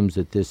claims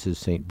that this is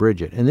St.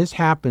 Bridget. And this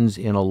happens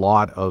in a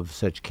lot of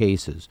such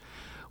cases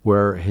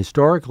where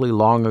historically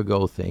long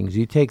ago things,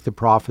 you take the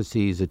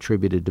prophecies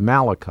attributed to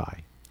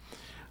Malachi.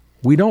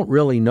 We don't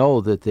really know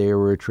that they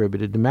were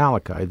attributed to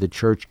Malachi. The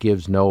Church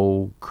gives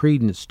no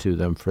credence to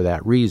them for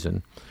that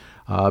reason,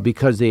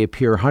 because they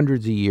appear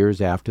hundreds of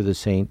years after the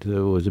saint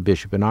who was a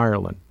bishop in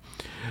Ireland.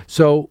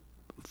 So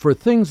for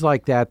things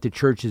like that, the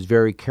Church is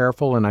very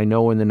careful, and I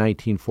know in the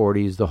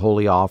 1940s the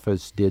Holy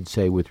Office did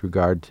say with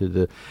regard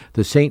to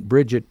the St.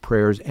 Bridget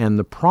prayers and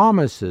the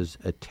promises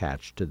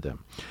attached to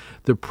them.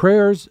 The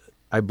prayers,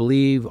 I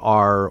believe,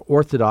 are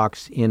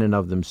orthodox in and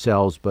of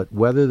themselves, but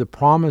whether the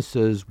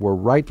promises were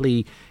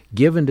rightly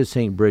given to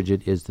St.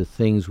 Bridget is the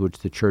things which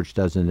the Church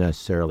doesn't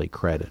necessarily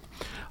credit.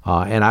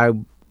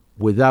 And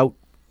without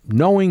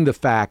knowing the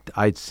fact,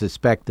 I'd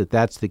suspect that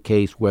that's the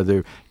case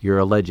whether you're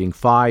alleging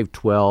 5,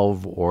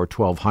 12, or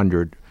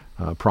 1,200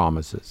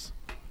 promises.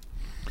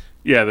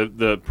 Yeah,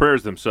 the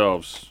prayers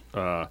themselves,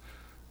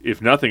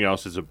 if nothing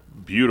else, is a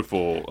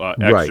beautiful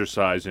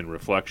exercise in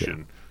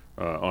reflection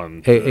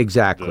on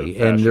exactly.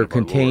 And they're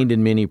contained Lord.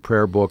 in many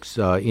prayer books.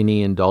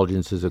 Any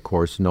indulgences, of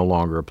course, no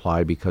longer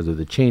apply because of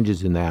the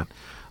changes in that.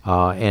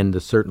 And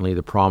certainly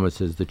the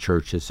promises, the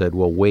Church has said,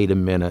 well, wait a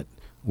minute,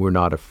 we're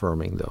not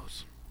affirming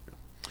those.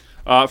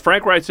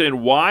 Frank writes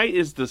in, why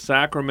is the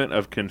sacrament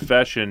of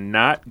confession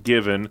not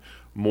given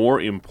more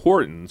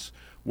importance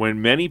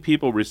when many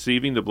people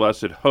receiving the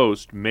Blessed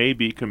Host may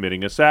be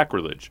committing a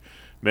sacrilege?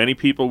 Many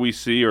people we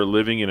see are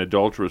living in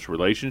adulterous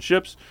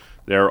relationships.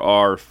 There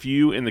are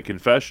few in the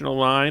confessional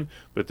line,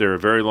 but there are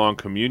very long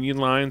communion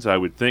lines. I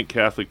would think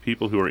Catholic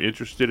people who are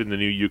interested in the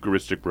new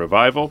Eucharistic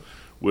revival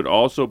would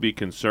also be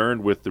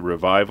concerned with the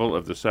revival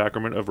of the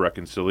sacrament of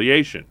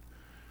reconciliation.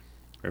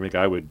 I think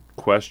I would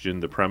question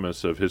the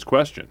premise of his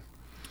question.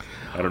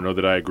 I don't know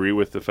that I agree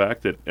with the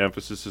fact that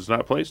emphasis is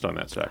not placed on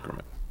that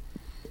sacrament.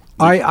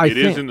 It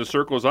is in the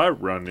circles I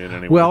run in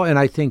anyway. Well, and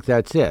I think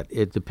that's it.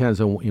 It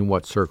depends on in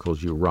what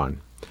circles you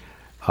run.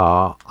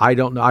 I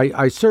don't know.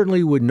 I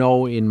certainly would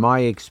know in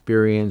my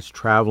experience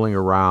traveling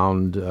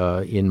around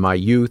in my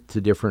youth to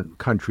different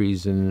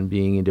countries and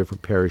being in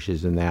different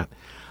parishes and that,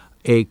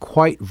 a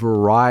quite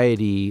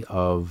variety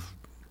of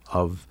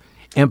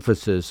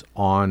emphasis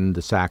on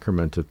the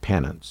sacrament of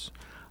penance.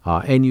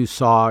 And you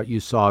saw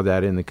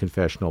that in the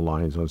confessional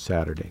lines on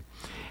Saturday.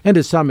 And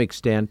to some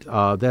extent,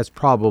 that's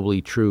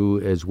probably true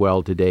as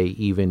well today,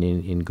 even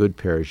in good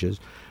parishes.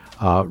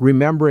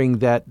 Remembering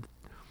that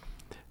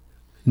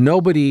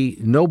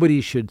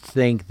nobody should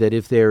think that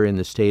if they're in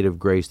the state of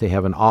grace, they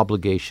have an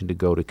obligation to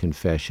go to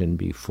confession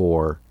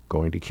before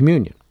going to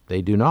communion.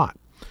 They do not.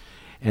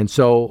 And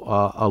so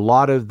a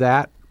lot of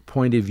that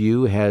point of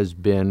view has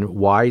been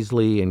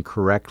wisely and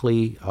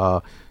correctly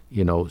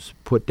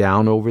put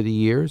down over the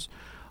years.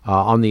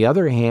 On the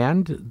other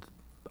hand,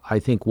 I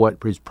think what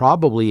is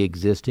probably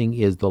existing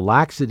is the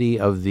laxity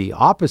of the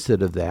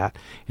opposite of that,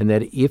 and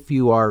that if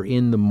you are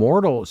in the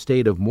mortal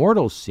state of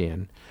mortal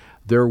sin,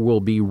 there will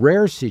be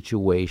rare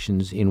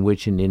situations in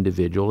which an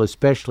individual,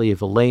 especially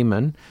if a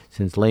layman,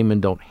 since laymen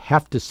don't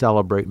have to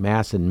celebrate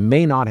Mass and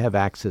may not have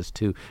access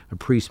to, a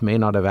priest may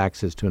not have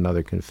access to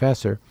another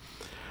confessor,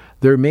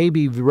 there may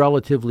be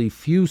relatively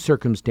few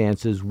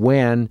circumstances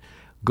when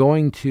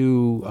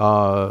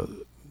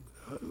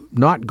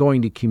not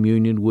going to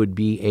communion would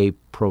be a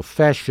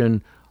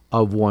profession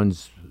of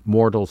one's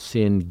mortal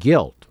sin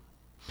guilt.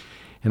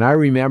 And I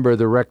remember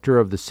the rector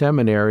of the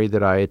seminary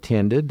that I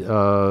attended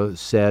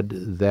said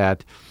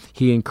that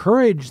he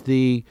encouraged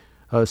the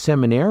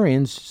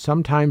seminarians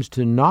sometimes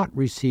to not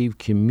receive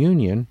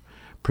communion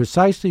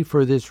precisely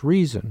for this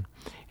reason,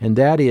 and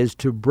that is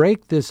to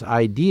break this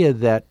idea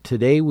that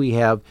today we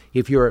have,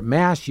 if you're at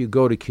Mass, you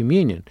go to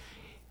communion.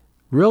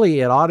 Really,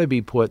 it ought to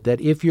be put that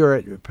if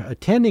you're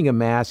attending a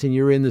Mass and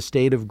you're in the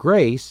state of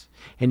grace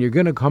and you're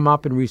going to come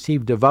up and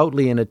receive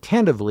devoutly and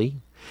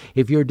attentively,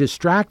 if you're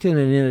distracted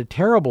and in a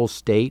terrible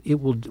state, it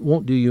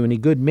won't do you any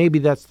good. Maybe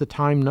that's the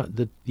time,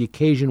 the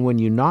occasion when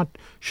you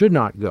should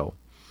not go,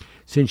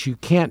 since you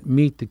can't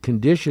meet the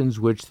conditions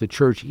which the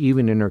Church,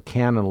 even in her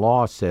canon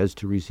law, says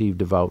to receive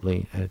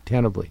devoutly and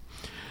attentively.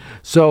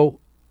 So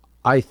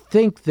I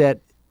think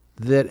that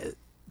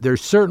there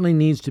certainly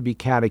needs to be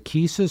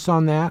catechesis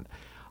on that.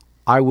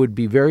 I would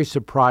be very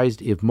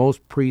surprised if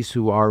most priests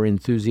who are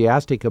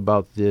enthusiastic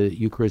about the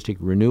Eucharistic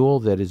renewal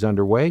that is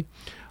underway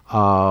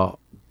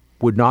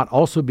would not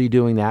also be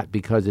doing that,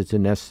 because it's a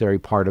necessary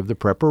part of the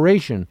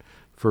preparation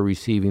for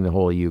receiving the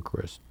Holy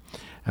Eucharist,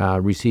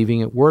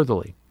 receiving it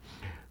worthily.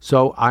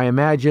 So I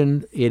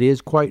imagine it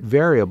is quite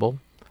variable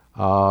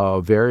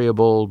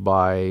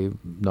by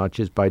not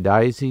just by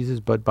dioceses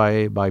but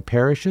by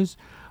parishes,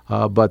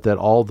 but that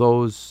all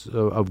those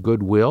of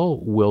goodwill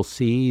will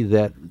see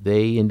that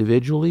they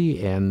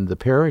individually and the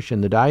parish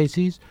and the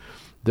diocese,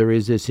 there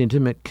is this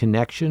intimate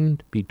connection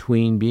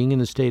between being in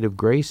the state of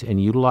grace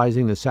and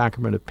utilizing the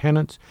sacrament of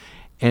penance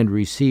and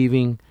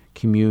receiving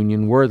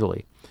communion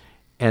worthily.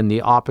 And the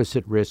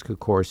opposite risk,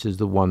 of course, is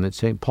the one that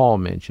St. Paul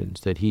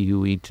mentions, that he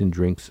who eats and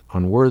drinks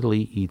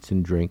unworthily eats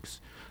and drinks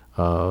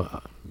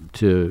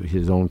to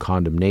his own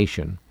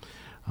condemnation.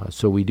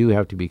 So we do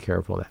have to be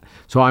careful of that.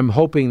 So I'm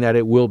hoping that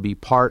it will be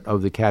part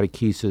of the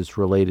catechesis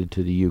related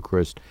to the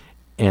Eucharist,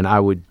 and I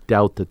would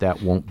doubt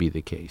that won't be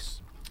the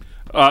case.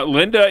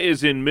 Linda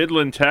is in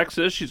Midland,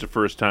 Texas. She's a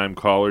first-time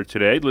caller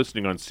today,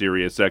 listening on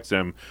Sirius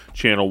XM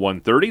Channel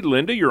 130.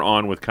 Linda, you're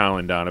on with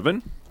Colin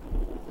Donovan.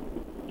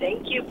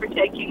 Thank you for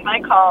taking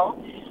my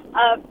call.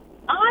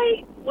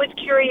 I was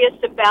curious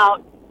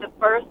about the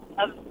birth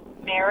of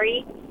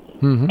Mary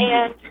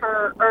and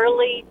her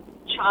early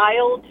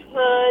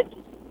childhood,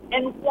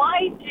 and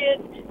why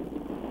did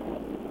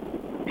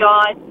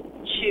God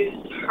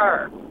choose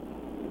her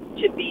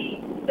to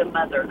be the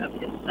mother of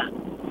his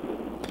son?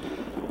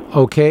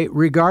 Okay,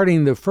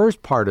 regarding the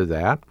first part of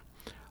that,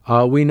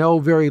 we know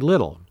very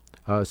little.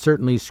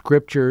 Certainly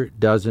Scripture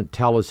doesn't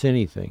tell us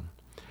anything.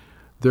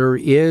 There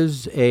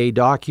is a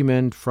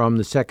document from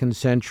the 2nd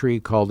century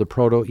called the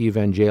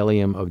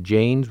Proto-Evangelium of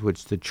James,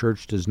 which the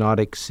Church does not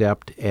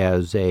accept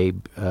as a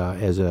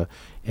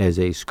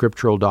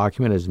scriptural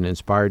document, as an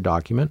inspired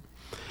document,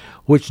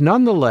 which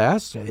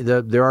nonetheless,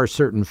 there are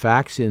certain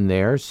facts in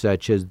there,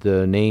 such as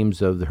the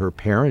names of her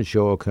parents,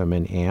 Joachim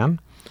and Anne,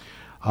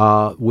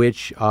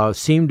 which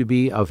seem to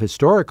be of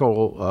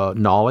historical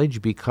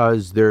knowledge,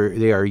 because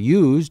they are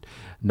used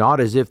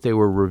not as if they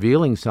were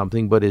revealing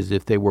something, but as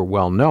if they were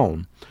well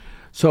known.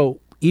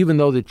 So even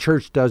though the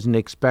Church doesn't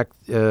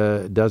accept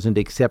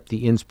the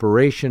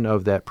inspiration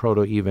of that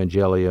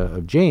Proto-Evangelia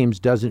of James,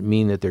 doesn't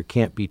mean that there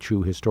can't be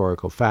true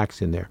historical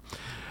facts in there.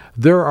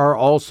 There are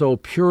also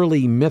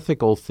purely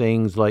mythical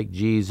things like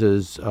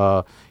Jesus,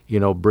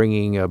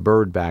 bringing a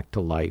bird back to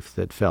life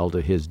that fell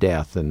to his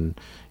death and,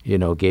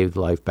 gave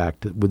life back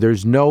to. But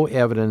there's no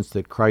evidence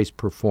that Christ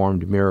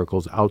performed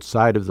miracles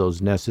outside of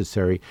those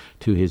necessary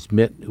to his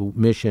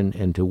mission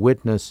and to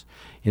witness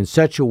in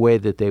such a way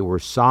that they were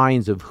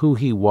signs of who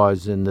he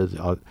was and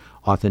the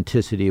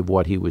authenticity of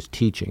what he was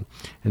teaching.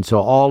 And so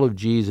all of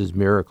Jesus'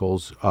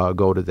 miracles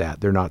go to that.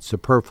 They're not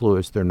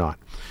superfluous. They're not.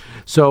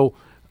 So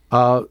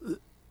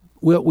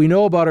we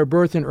know about her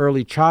birth and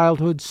early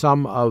childhood.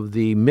 Some of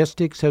the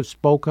mystics have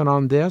spoken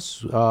on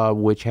this,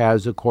 which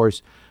has, of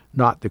course,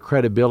 not the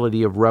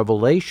credibility of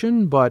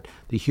revelation, but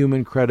the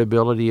human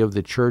credibility of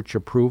the Church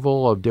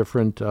approval of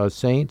different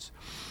saints.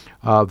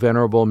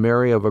 Venerable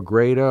Mary of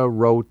Agreda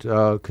wrote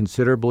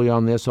considerably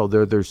on this,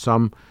 although there's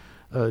some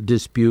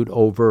dispute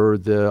over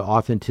the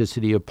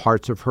authenticity of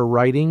parts of her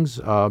writings.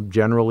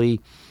 Generally,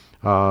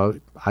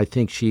 I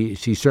think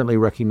she's certainly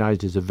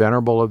recognized as a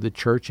venerable of the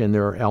church, and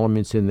there are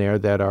elements in there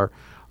that are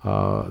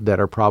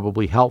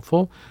probably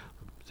helpful.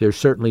 There's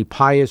certainly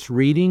pious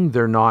reading.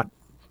 They're not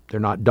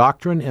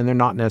doctrine, and they're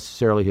not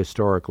necessarily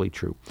historically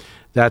true.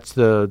 That's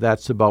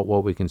about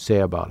what we can say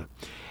about it.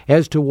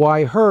 As to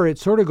why her, it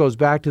sort of goes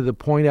back to the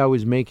point I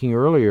was making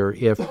earlier.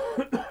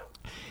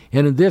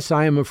 And in this,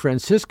 I am a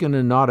Franciscan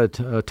and not a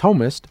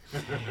Thomist,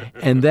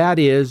 and that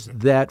is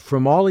that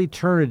from all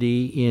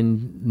eternity,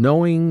 in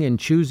knowing and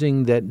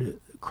choosing that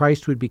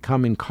Christ would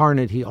become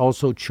incarnate, he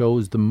also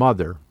chose the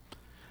mother.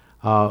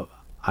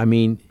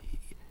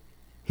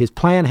 His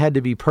plan had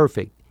to be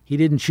perfect. He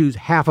didn't choose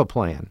half a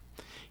plan.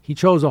 He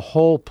chose a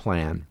whole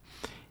plan,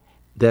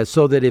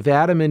 so that if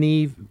Adam and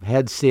Eve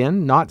had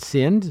not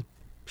sinned,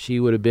 she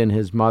would have been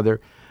his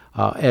mother.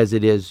 As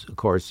it is, of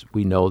course,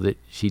 we know that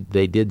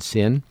they did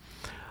sin.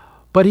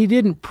 But he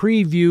didn't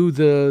preview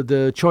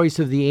the choice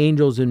of the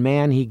angels and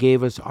man. He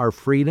gave us our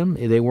freedom.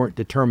 They weren't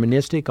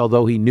deterministic,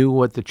 although he knew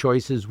what the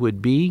choices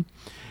would be.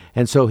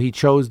 And so he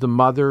chose the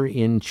mother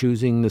in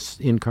choosing this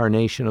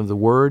incarnation of the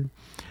Word.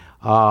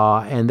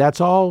 And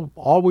that's all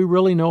we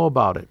really know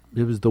about it.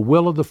 It was the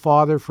will of the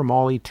Father from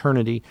all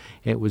eternity.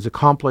 It was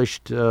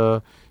accomplished,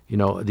 the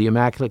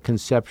Immaculate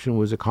Conception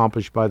was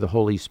accomplished by the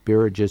Holy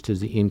Spirit, just as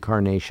the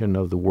incarnation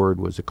of the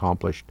Word was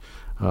accomplished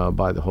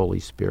by the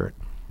Holy Spirit.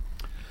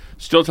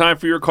 Still time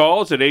for your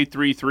calls at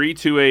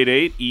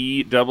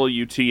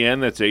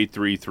 833-288-EWTN. That's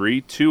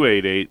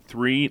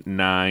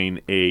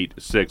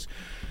 833-288-3986.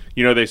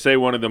 They say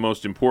one of the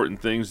most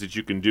important things that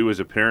you can do as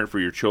a parent for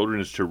your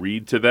children is to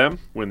read to them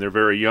when they're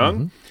very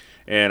young. Mm-hmm.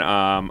 And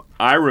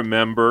I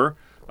remember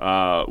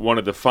one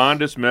of the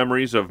fondest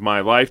memories of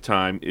my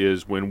lifetime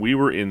is when we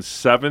were in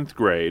 7th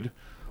grade,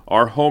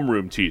 our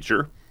homeroom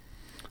teacher,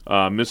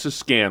 Mrs.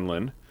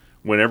 Scanlon,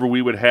 whenever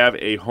we would have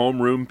a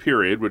homeroom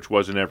period, which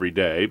wasn't every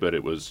day, but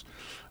it was,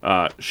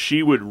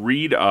 she would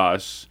read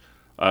us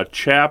a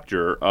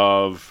chapter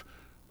of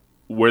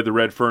Where the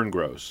Red Fern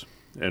Grows.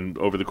 And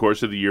over the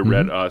course of the year,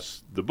 read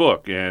us the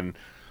book. And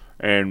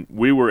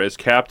we were as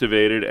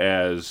captivated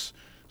as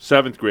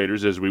 7th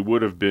graders as we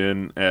would have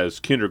been as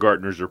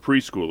kindergartners or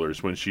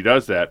preschoolers when she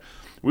does that.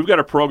 We've got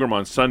a program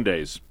on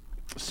Sundays.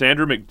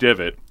 Sandra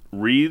McDivitt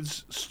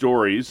reads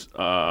stories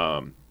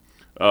of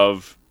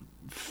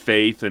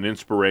faith and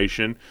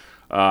inspiration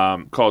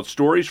called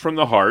Stories from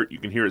the Heart. You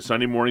can hear it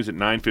Sunday mornings at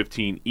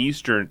 9:15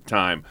 Eastern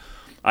Time.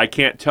 I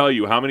can't tell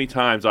you how many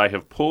times I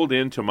have pulled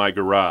into my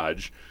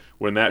garage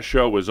when that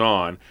show was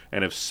on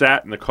and have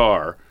sat in the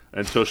car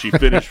until she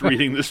finished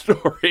reading the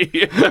story.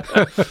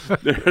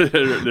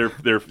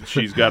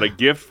 She's got a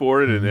gift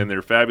for it, and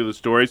they're fabulous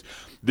stories.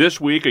 This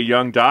week, a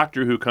young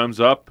doctor who comes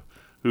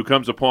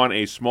upon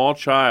a small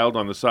child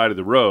on the side of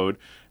the road,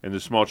 and the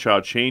small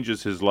child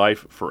changes his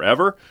life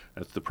forever.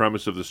 That's the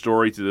premise of the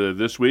story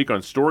this week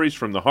on Stories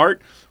from the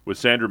Heart with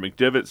Sandra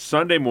McDivitt,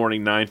 Sunday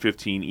morning,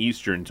 9:15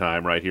 Eastern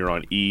Time, right here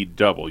on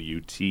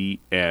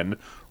EWTN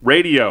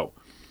Radio.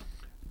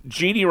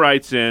 Jeannie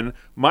writes in,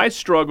 my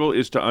struggle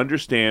is to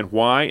understand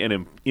why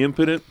an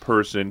impotent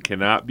person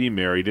cannot be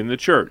married in the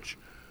church.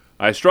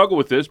 I struggle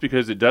with this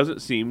because it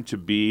doesn't seem to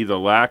be the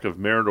lack of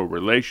marital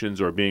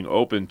relations or being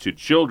open to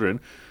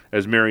children,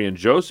 as Mary and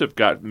Joseph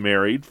got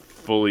married,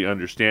 fully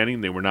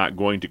understanding they were not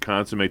going to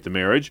consummate the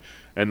marriage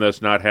and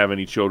thus not have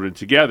any children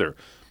together.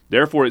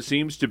 Therefore, it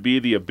seems to be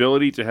the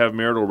ability to have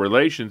marital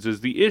relations is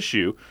the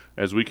issue,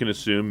 as we can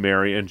assume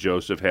Mary and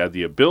Joseph had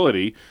the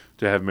ability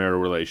to have marital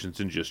relations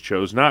and just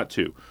chose not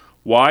to.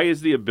 Why is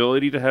the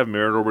ability to have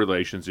marital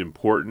relations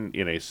important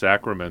in a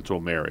sacramental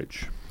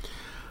marriage?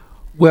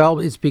 Well,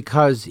 it's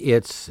because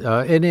it's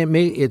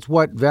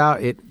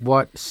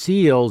what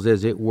seals,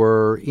 as it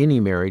were,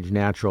 any marriage,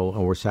 natural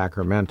or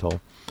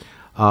sacramental.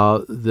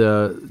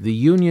 The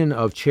union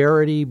of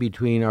charity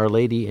between Our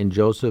Lady and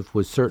Joseph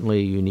was certainly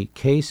a unique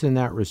case in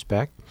that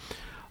respect.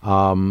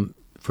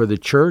 For the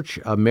church,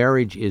 a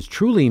marriage is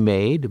truly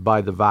made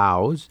by the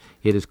vows.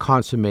 It is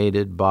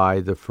consummated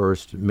by the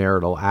first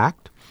marital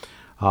act.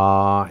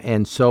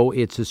 And so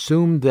it's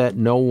assumed that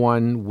no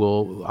one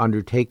will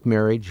undertake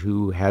marriage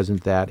who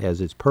hasn't that as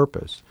its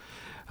purpose.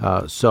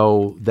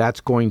 So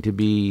that's would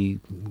be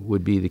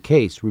the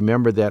case.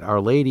 Remember that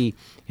Our Lady,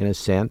 in a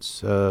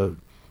sense,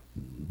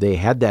 they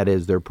had that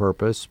as their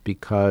purpose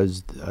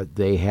because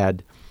they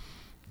had,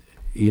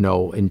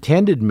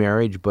 intended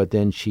marriage, but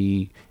then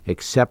she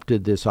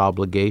accepted this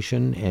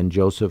obligation, and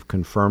Joseph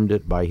confirmed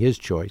it by his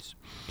choice.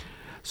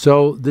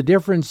 So the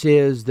difference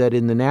is that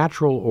in the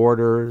natural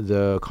order,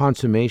 the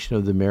consummation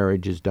of the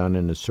marriage is done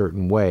in a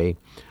certain way,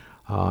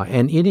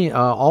 and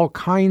all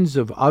kinds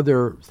of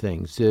other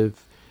things.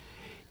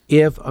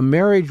 If a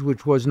marriage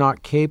which was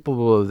not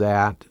capable of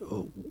that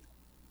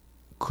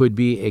could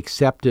be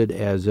accepted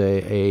as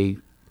a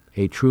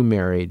true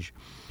marriage,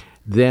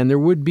 then there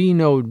would be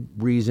no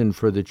reason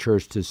for the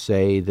church to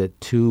say that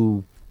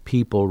two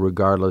people,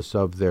 regardless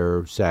of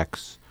their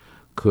sex,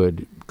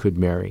 could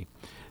marry.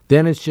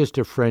 then it's just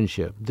a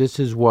friendship. This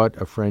is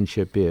what a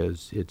friendship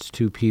is. It's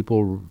two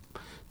people,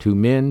 two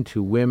men,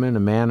 two women, a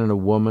man and a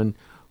woman,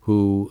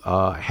 who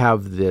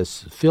have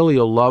this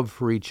filial love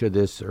for each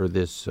other,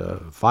 this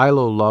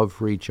philo love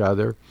for each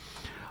other,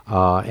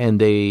 and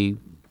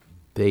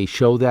they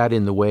show that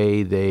in the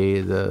way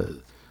they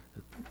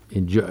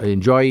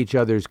enjoy each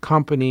other's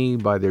company,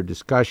 by their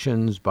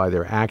discussions, by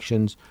their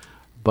actions,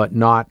 but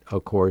not,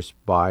 of course,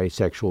 by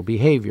sexual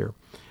behavior.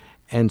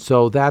 And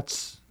so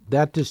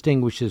that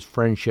distinguishes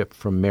friendship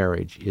from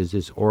marriage, is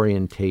this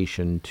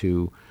orientation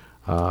to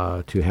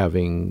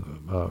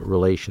having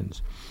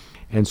relations.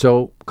 And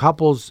so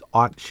couples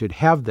should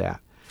have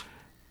that.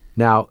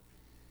 Now,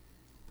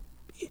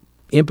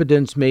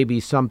 impotence may be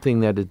something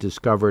that is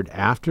discovered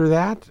after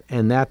that,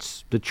 and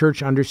the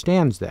church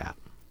understands that.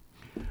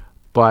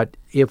 But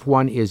if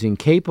one is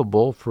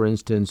incapable, for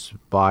instance,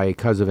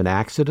 because of an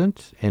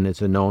accident, and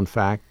it's a known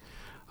fact,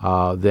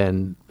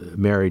 then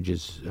marriage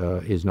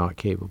is not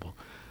capable.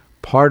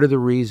 Part of the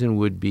reason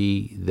would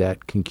be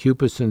that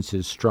concupiscence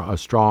is a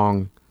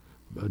strong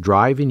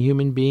drive in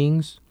human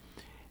beings,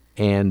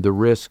 and the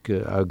risk,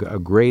 a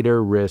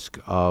greater risk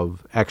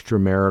of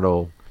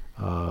extramarital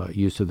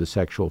use of the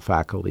sexual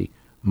faculty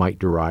might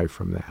derive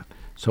from that.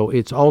 So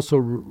it also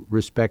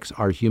respects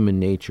our human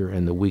nature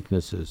and the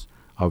weaknesses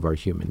of our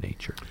human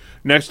nature.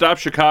 Next up,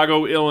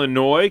 Chicago,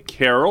 Illinois.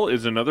 Carol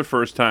is another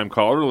first-time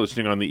caller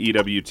listening on the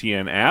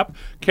EWTN app.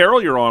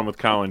 Carol, you're on with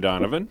Colin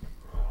Donovan.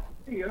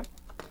 Yeah.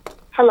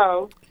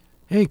 Hello.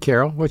 Hey,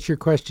 Carol. What's your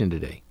question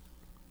today?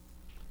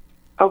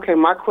 Okay,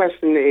 my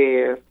question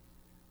is,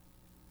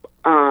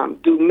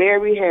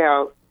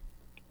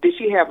 did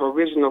she have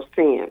original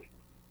sin?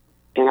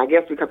 And I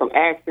guess because I'm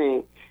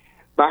asking,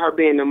 by her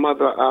being the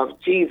mother of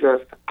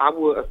Jesus, I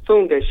would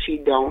assume that she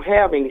don't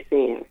have any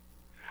sin.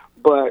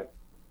 But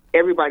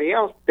everybody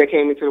else that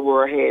came into the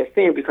world had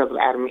sin because of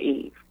Adam and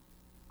Eve.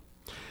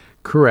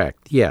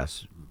 Correct,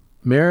 yes.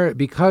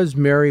 Because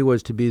Mary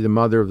was to be the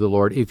mother of the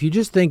Lord, if you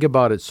just think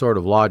about it sort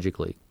of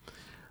logically,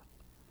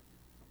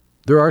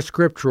 there are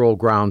scriptural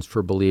grounds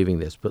for believing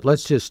this, but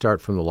let's just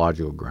start from the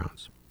logical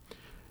grounds.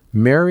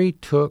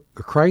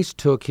 Christ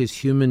took his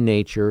human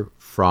nature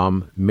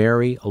from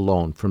Mary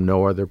alone, from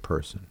no other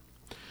person.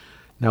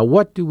 Now,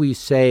 what do we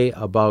say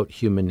about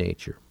human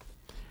nature?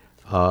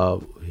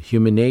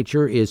 Human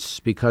nature is,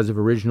 because of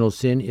original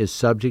sin, is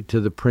subject to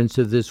the prince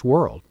of this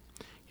world.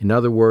 In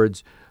other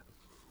words,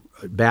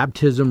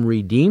 baptism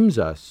redeems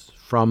us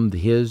from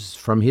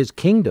his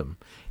kingdom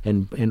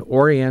and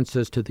orients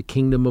us to the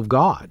kingdom of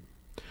God.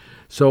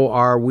 So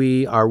are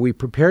we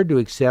prepared to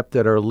accept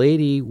that Our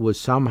Lady was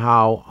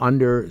somehow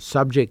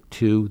subject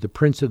to the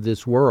prince of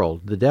this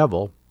world, the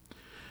devil?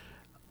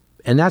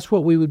 And that's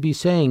what we would be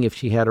saying if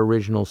she had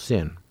original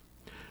sin.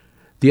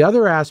 The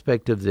other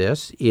aspect of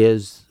this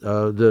is,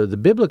 the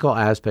biblical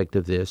aspect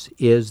of this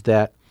is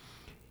that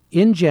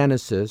in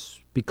Genesis,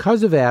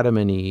 because of Adam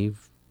and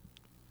Eve,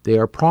 they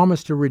are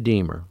promised a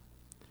Redeemer,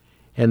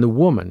 and the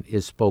woman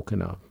is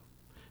spoken of.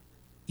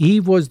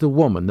 Eve was the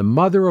woman, the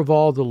mother of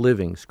all the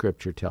living,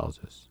 Scripture tells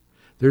us.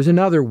 There's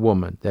another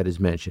woman that is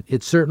mentioned.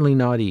 It's certainly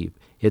not Eve.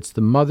 It's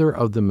the mother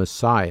of the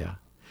Messiah,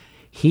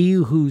 he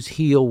whose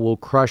heel will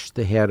crush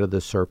the head of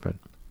the serpent.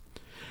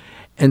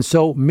 And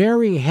so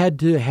Mary had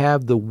to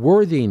have the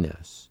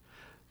worthiness,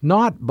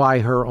 not by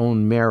her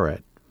own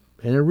merit.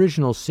 An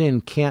original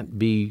sin can't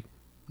be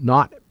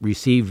not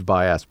received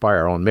by us by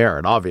our own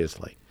merit,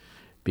 obviously,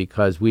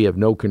 because we have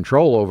no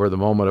control over the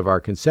moment of our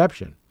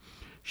conception.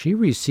 She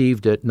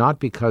received it not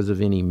because of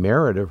any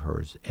merit of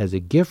hers, as a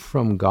gift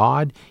from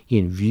God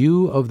in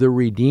view of the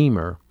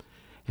Redeemer,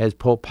 as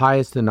Pope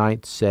Pius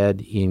IX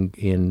said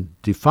in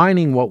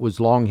defining what was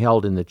long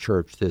held in the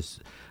Church,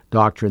 this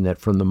doctrine that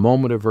from the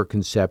moment of her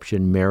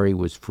conception, Mary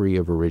was free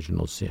of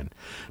original sin.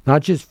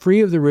 Not just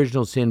free of the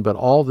original sin, but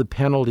all the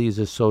penalties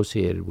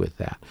associated with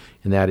that.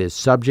 And that is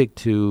subject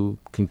to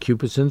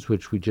concupiscence,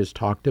 which we just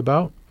talked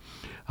about,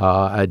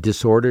 a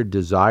disordered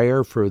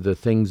desire for the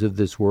things of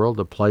this world,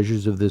 the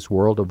pleasures of this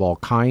world of all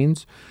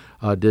kinds,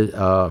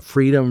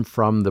 freedom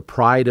from the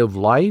pride of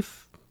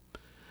life,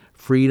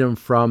 freedom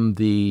from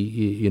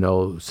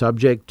the,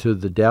 subject to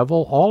the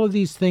devil, all of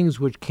these things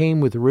which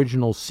came with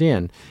original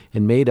sin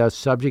and made us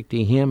subject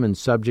to him and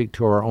subject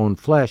to our own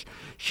flesh,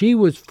 she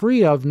was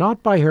free of,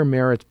 not by her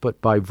merits, but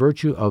by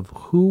virtue of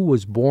who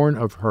was born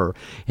of her,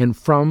 and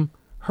from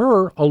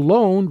her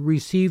alone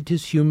received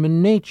his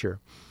human nature.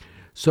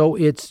 So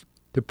it's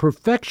the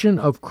perfection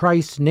of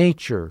Christ's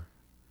nature,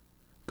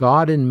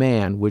 God and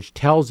man, which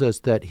tells us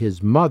that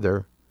his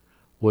mother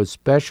was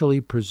specially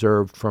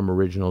preserved from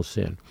original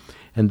sin.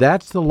 And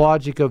that's the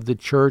logic of the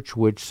Church,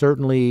 which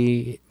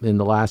certainly in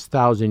the last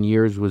 1,000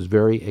 years was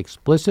very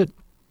explicit,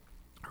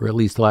 or at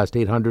least the last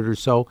 800 or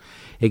so,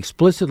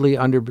 explicitly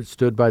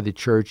understood by the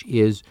Church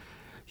is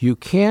you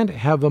can't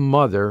have a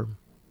mother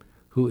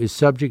who is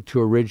subject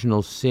to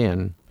original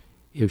sin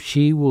if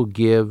she will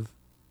give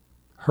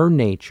her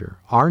nature,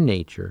 our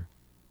nature,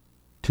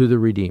 to the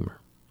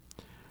Redeemer.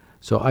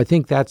 So I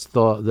think that's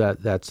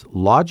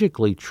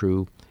logically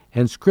true,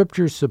 and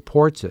Scripture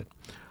supports it.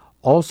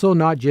 Also,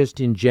 not just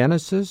in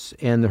Genesis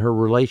and her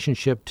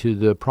relationship to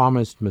the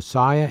promised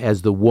Messiah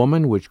as the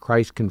woman, which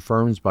Christ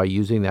confirms by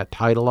using that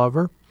title of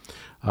her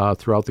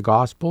throughout the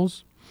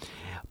Gospels,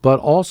 but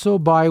also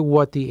by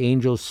what the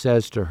angel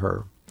says to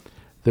her.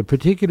 The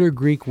particular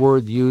Greek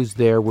word used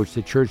there, which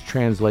the church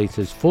translates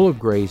as full of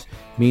grace,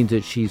 means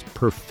that she's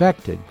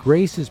perfected.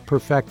 Grace is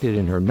perfected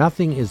in her.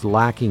 Nothing is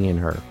lacking in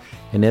her.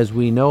 And as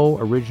we know,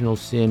 original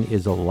sin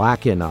is a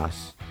lack in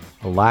us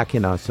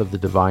of the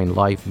divine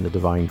life and the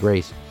divine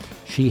grace.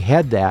 She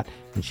had that,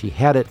 and she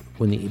had it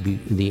when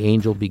the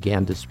angel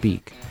began to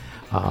speak,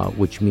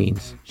 which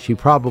means she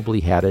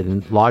probably had it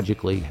and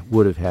logically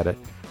would have had it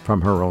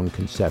from her own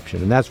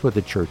conception. And that's what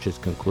the church has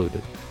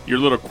concluded. Your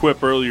little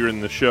quip earlier in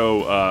the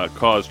show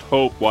caused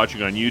Hope,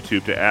 watching on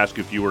YouTube, to ask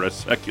if you were a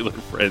secular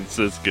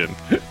Franciscan.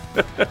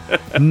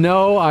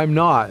 No, I'm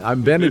not.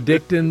 I'm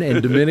Benedictine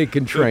and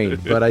Dominican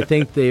trained, but I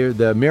think the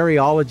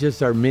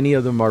Mariologists many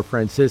of them are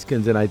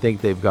Franciscans, and I think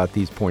they've got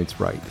these points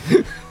right.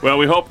 Well,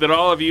 we hope that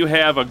all of you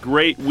have a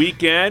great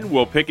weekend.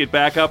 We'll pick it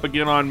back up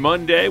again on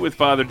Monday with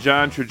Father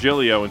John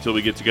Trigilio. Until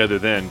we get together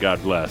then,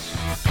 God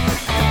bless.